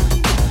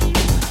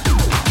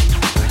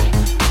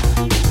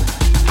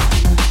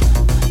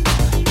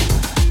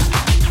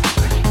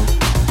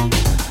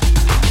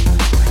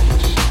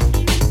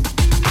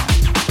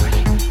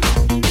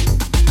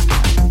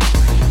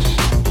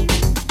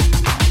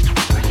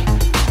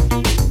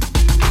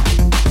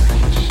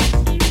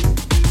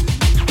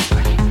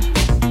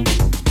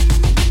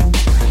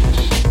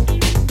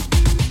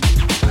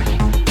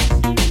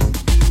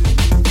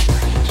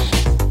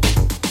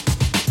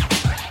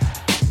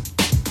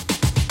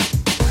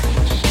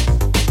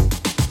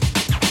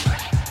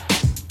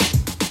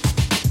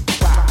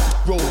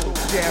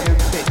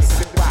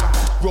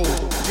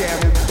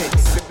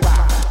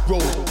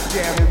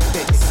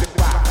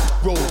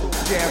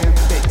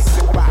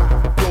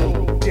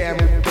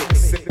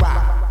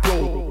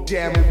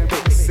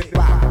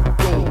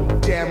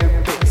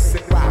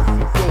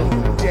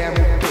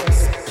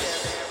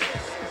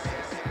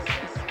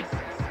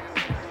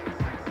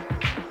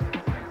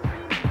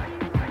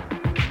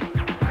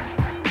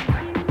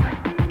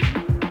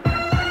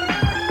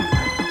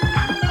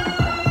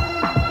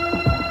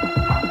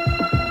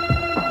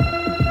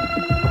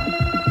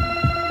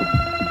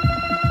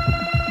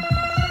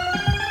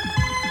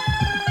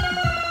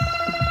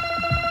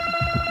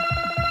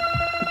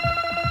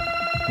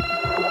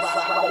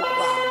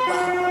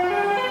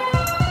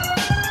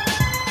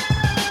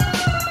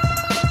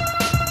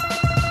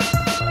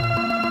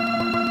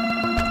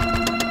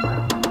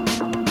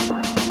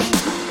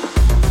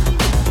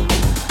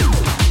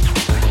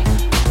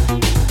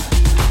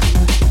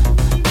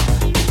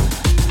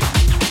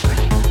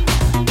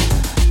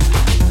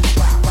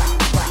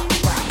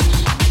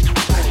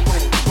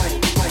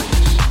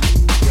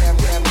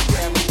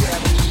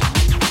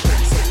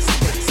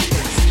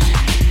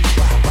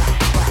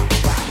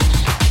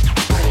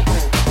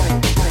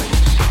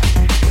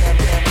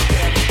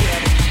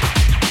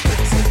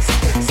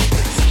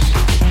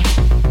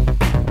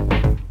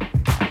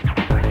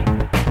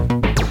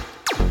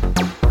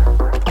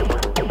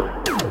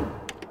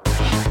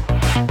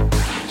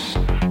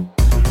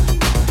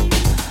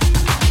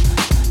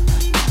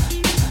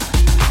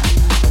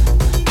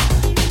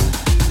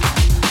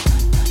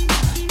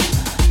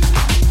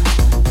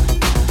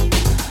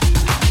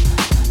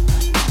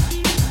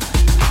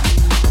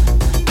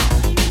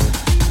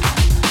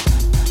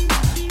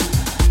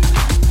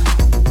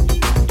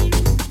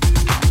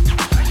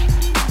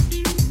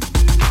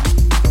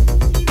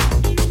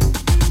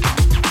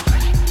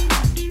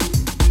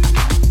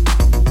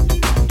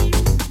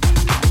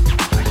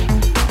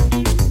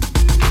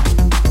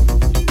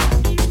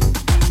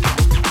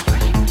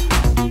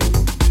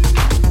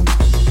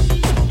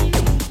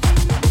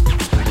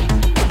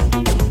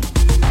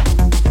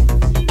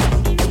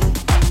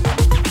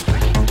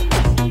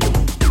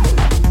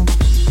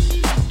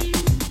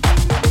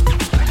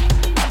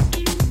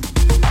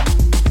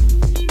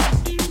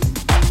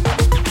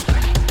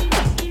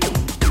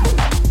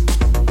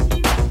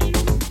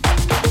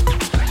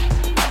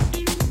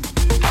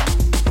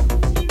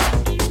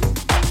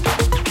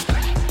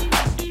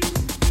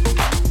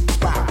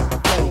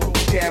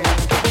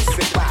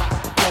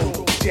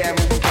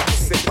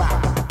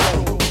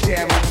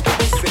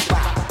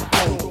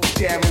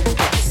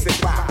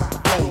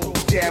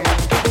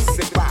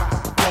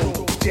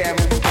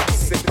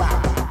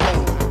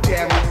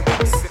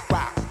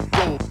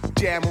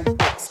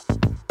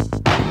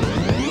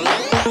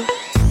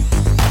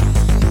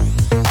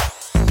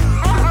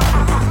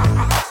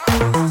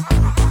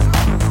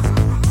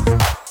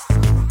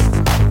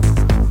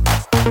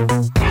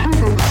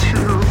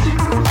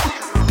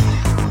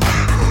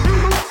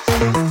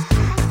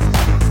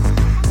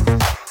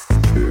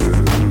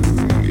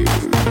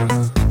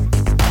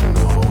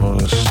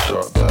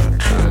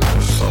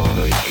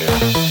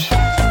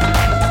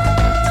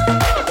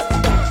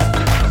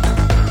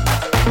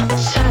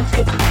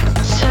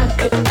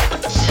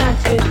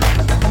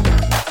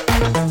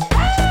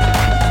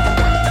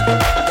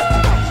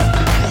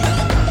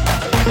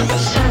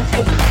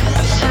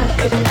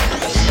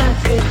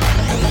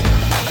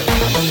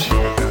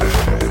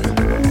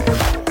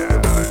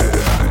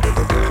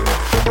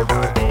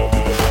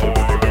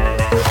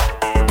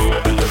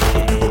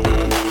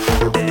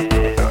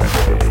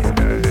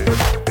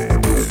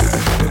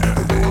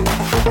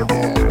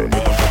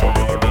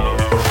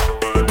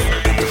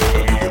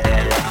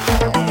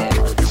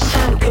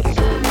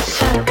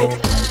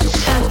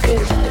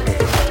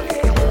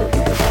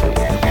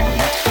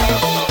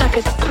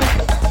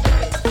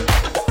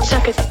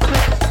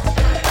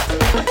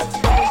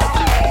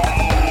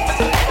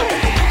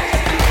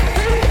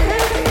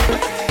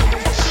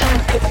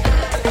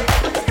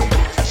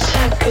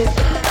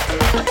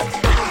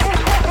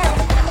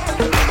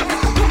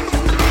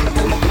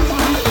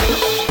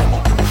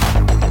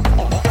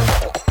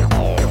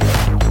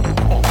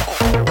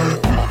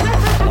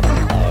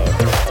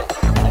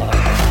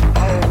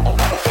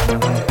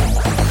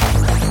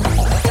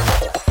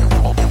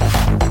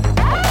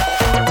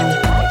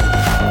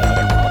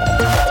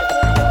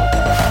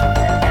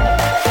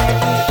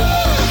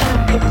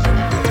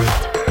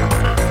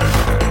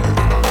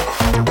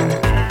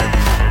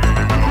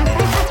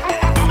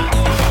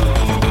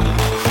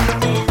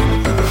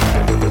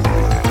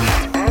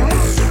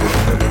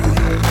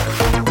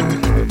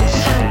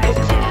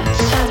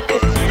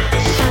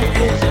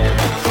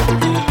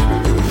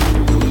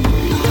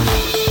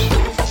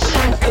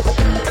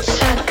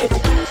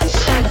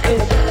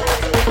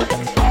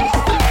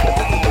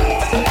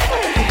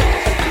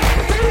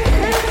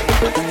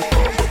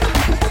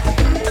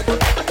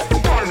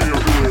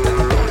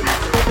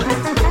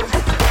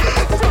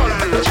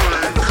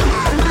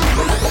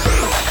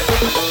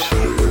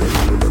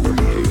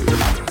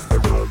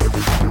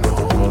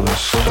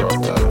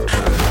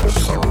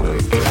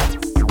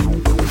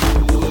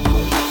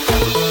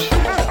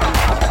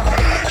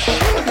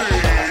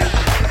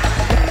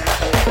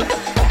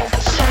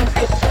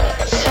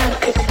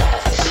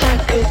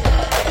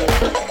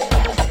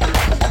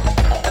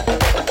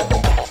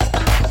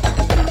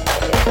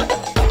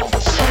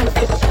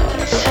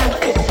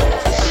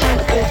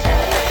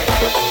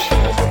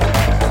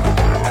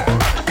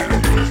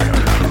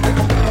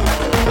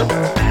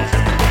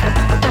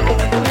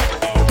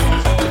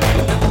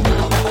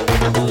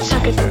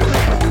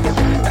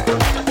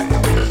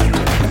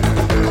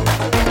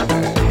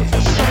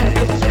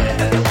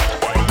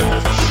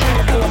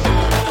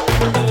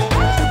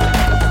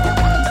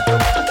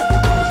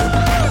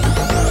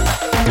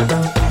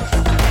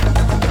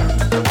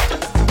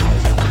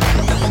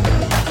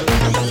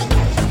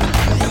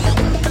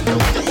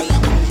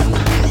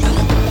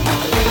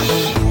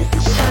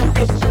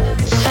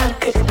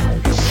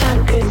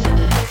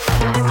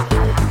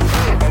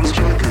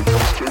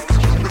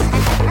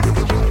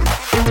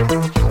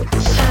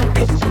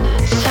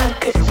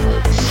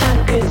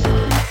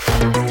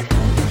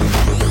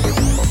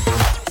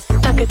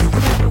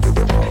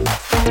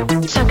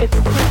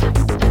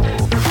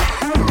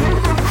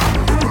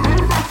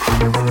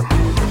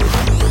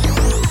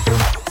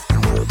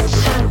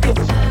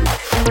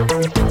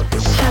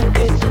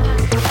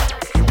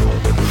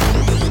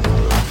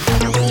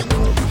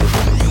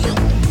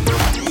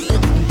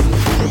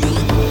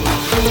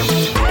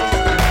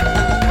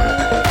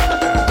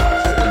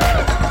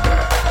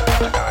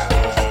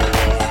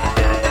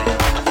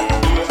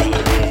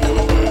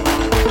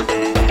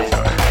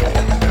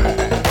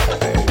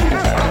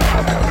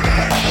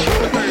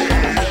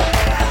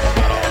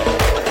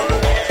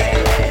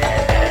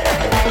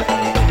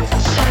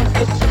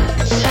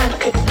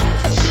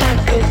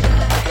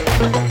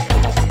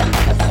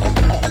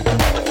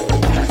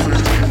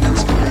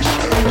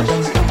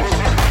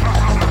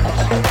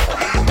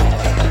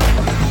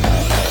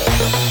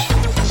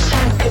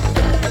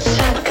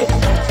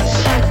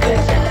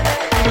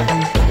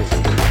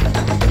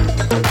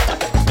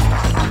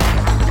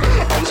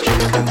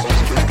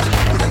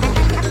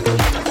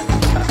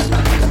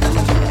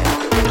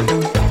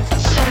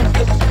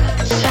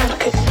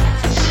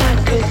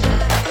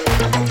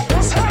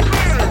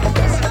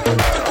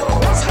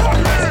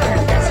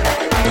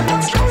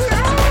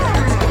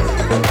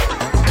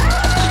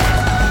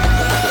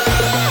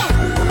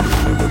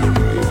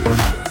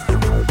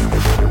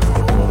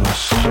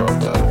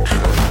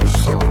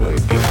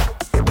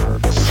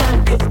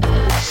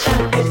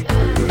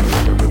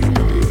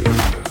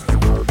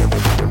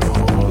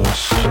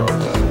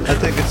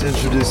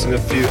 introducing a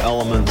few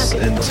elements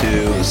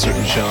into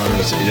certain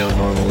genres that you don't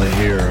normally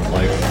hear,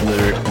 like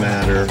lyric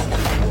matter.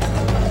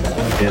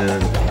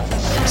 And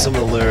some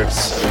of the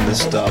lyrics in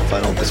this stuff, I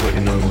don't think is what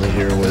you normally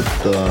hear with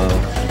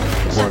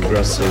more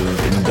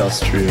aggressive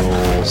industrial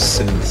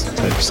synth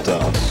type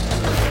stuff.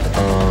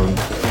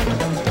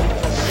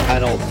 I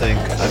don't think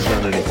I've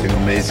done anything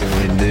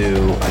amazingly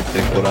new. I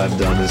think what I've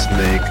done is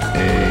make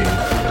a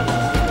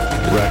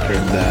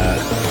record that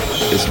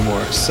is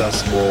more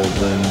accessible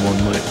than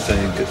one might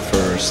think at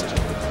first.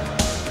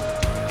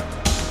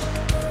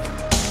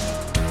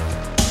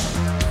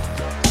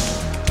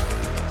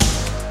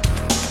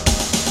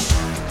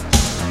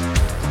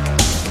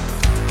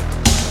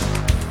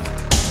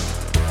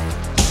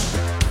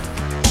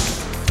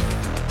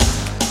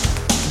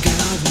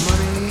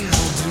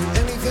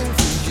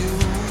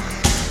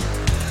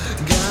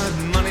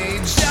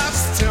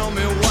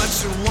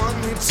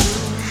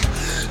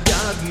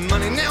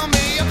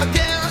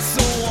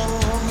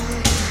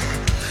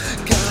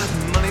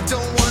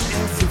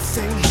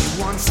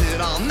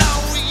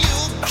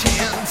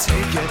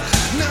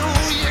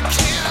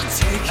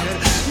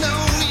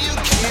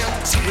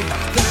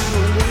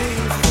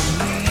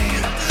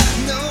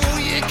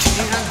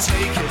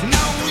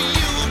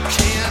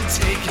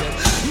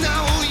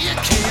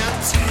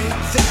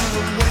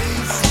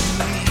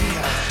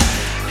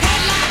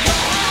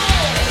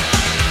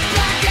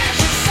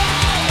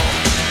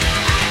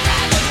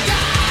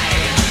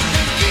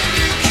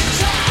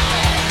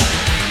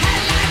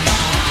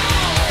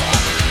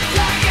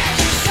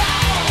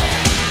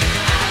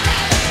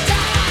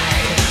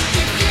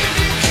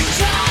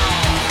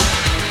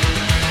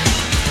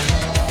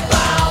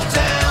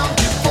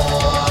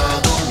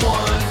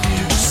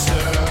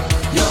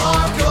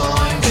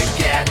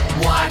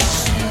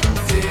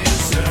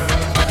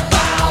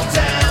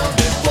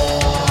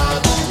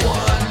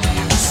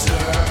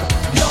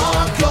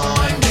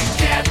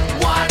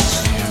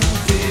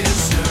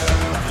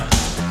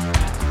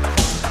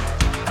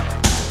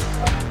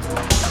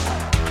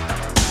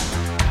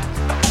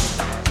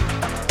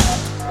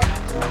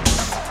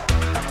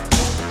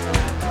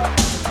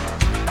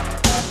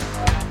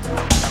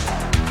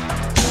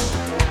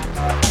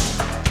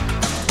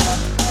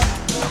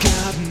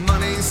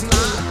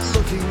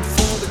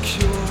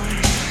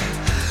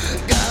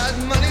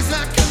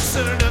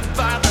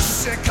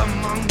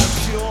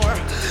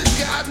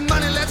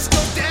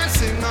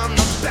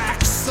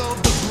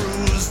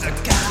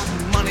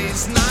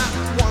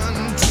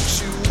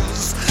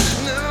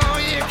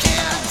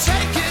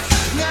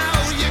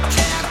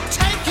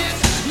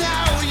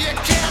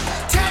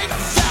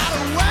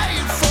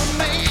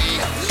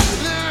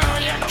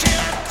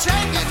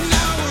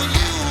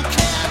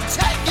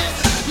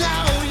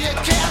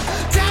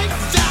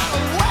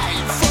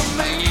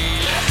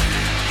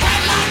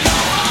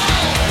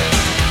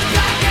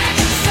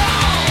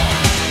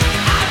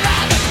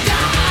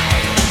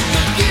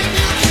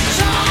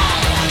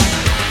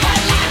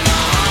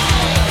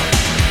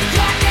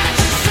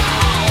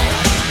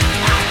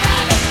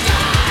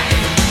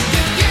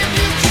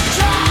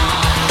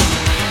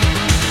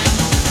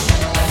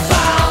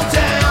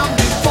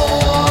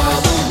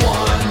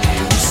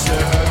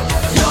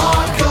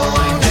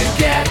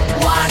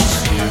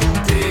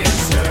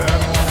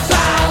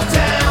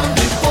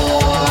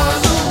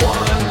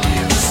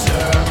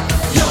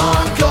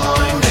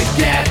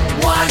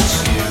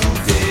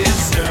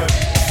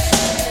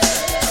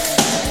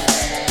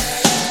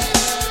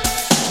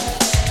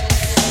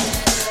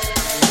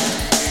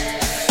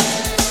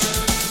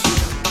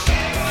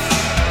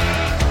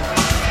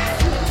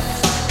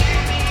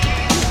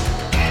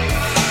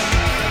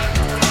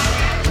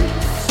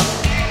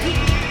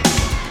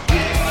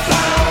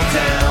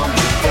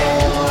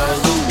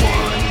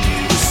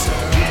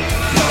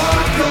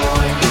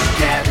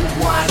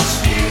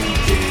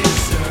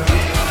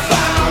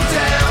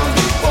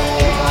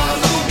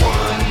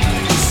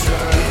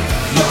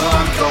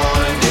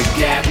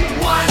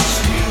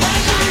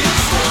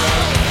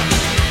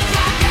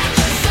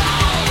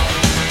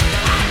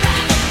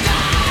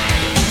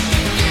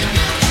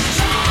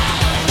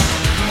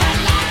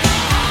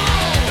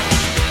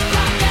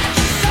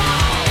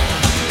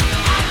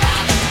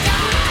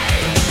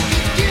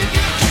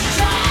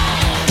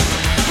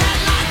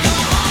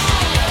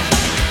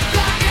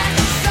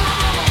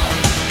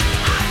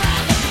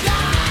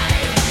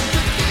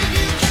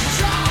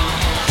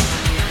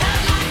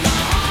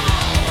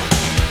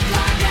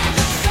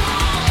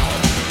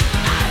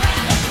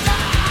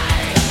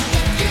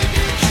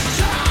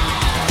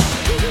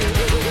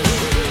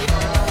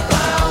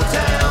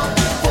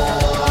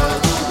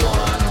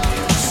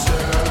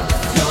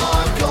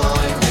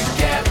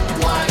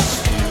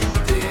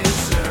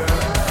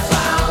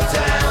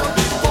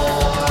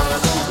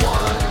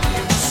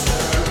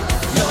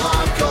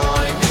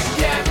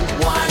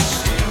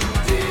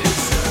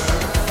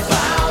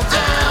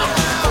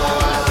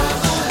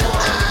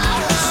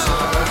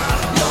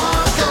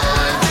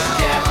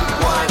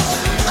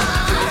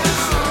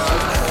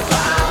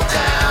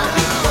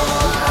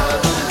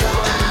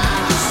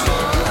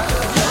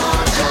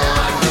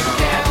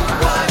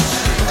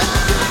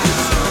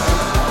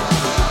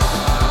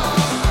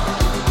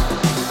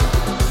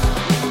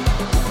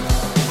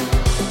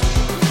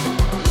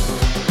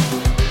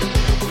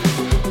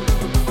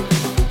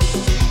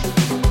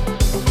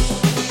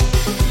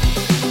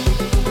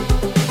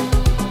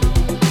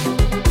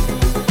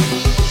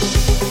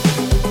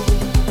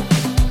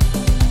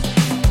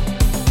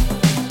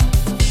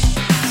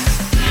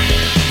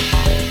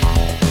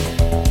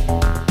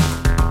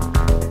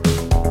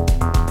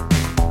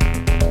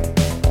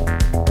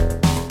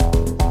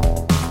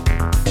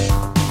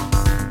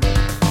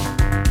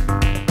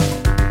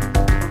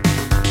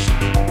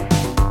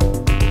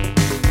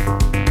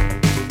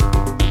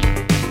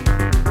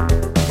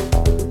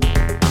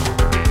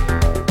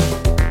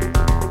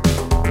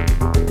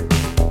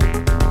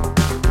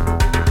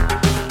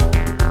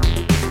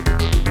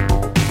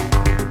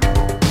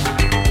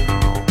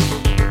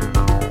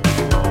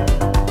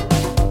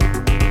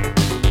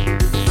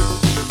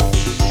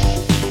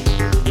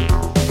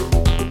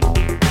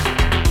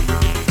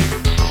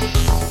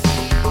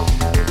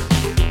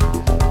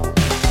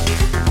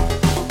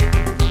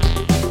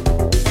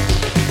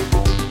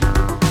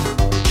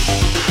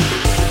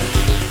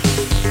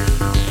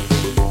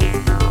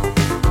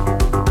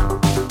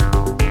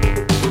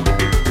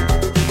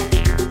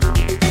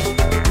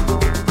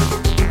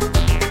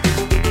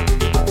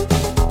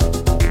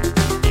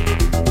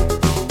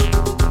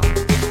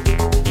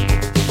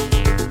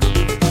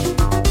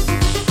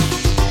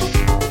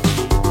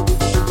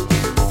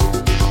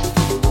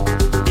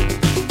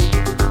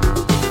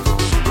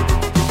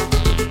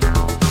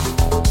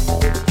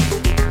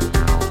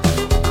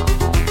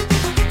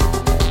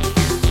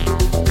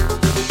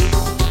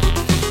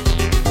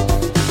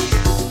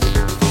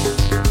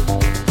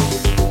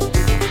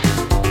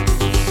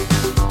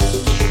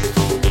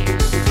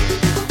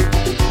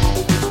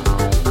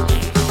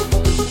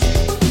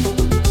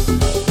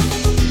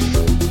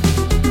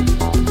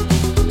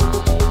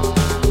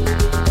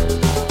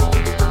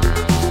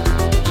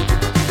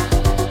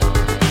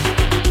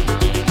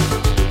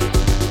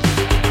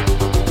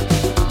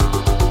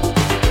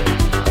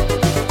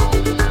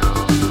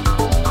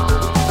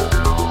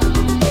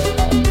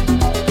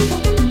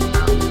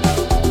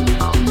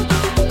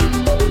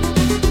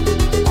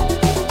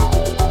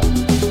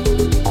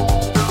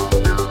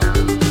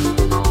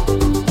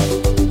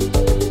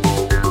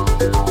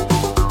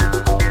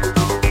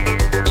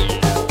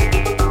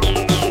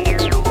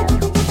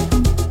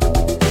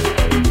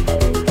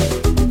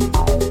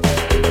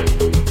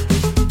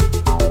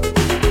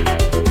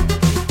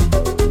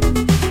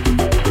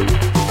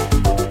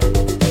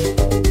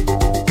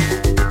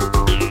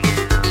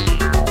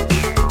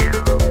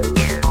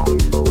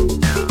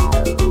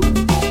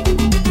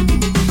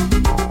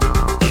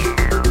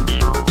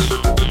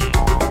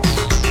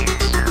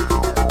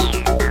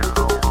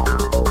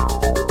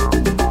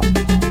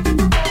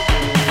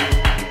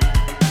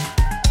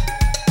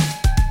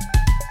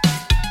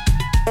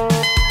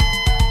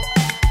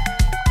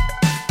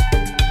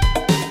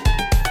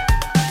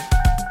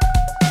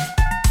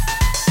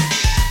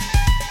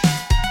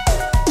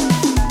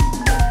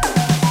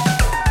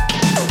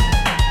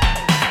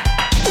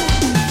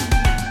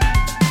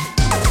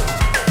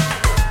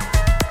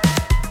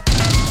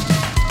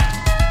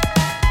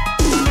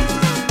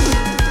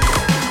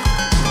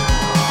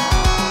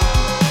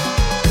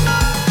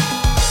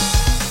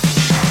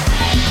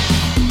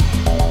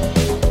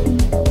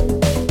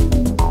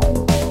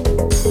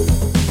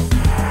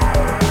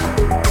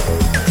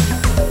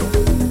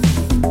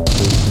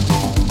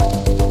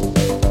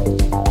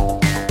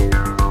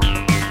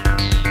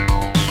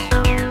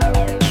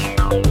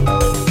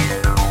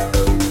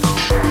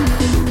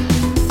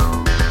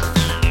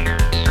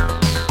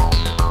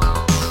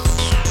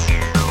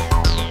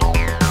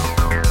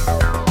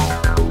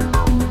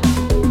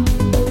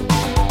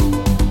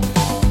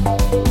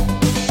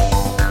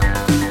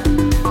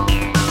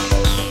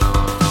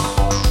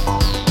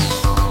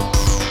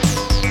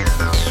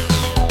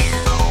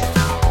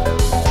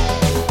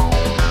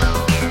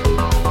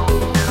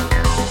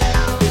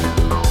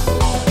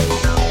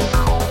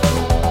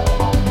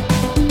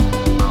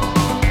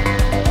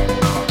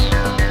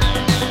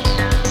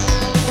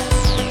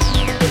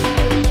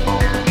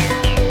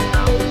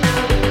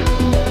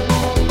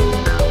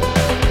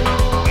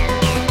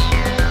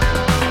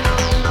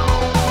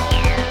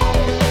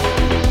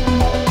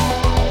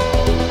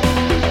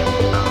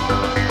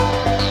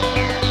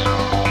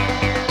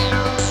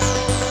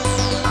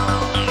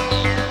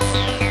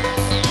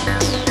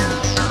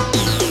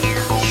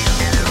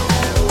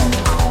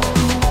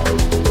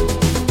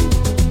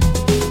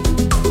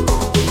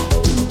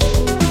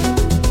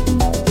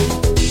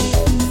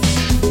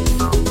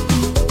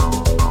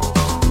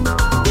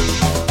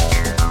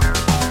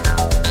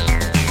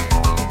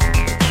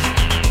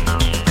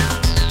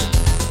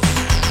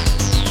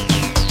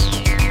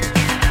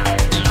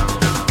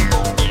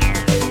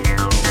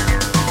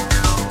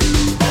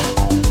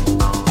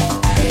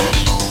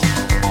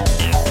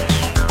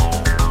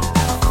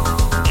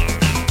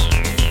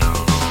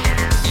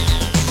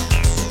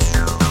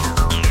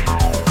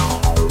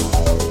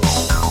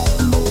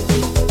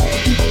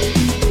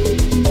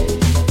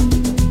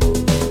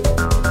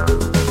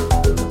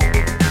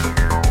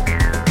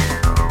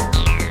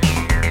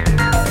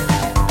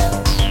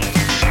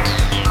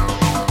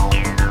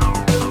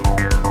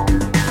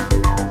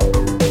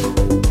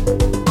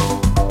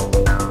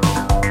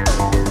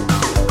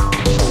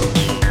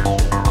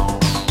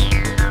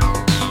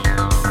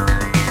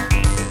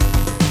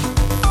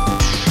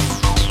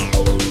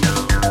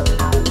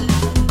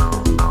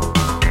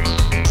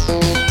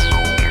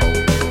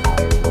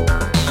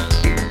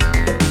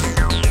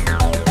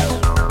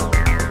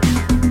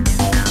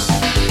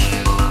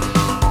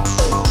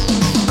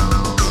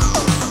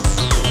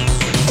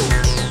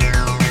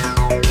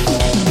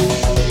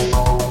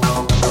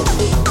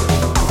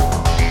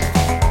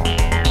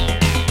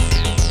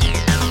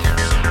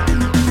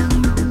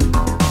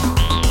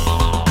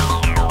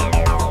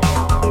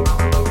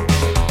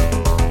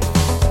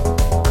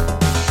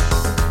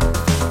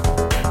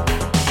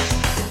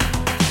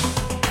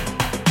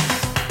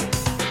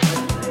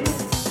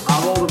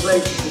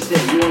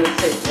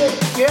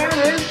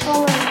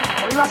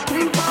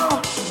 asking him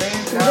for?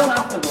 You don't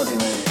have to bloody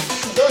move.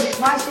 It's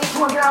my seat,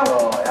 come on, get out.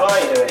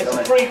 Right, it's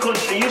a free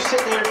country. You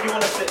sit there if you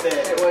want to sit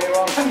there. Sit where you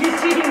want. Have you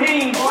seen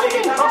me? What's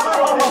it,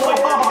 hello?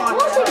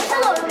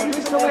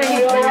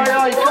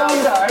 Calm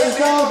down.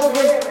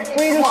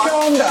 Please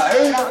calm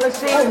down. Let's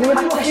see. You're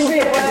a fucking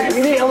bit.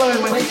 You need to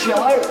learn when to chill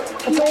out.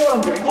 That's all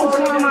I'm doing. Fuck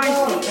out of my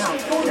seat now.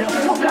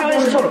 Fuck out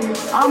of this tunnel.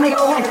 I'll make it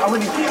all right. I'll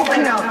leave you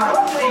fucking out.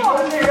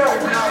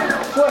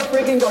 What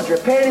freaking God, you're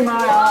a pain in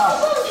my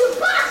ass. You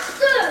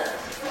bastard!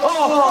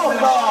 Oh,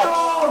 fuck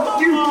off!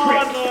 You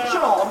prick!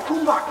 Sean,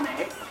 come back,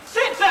 mate.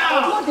 Sit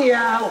down! Bloody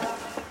hell!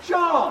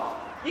 Sean!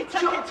 You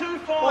take it too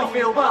far. I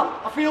feel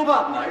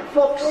bad now.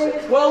 Fuck's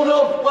sake. Well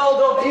done.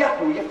 Are you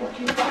happy with your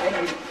fucking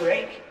bag, you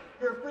prick?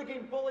 You're a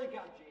frigging bully,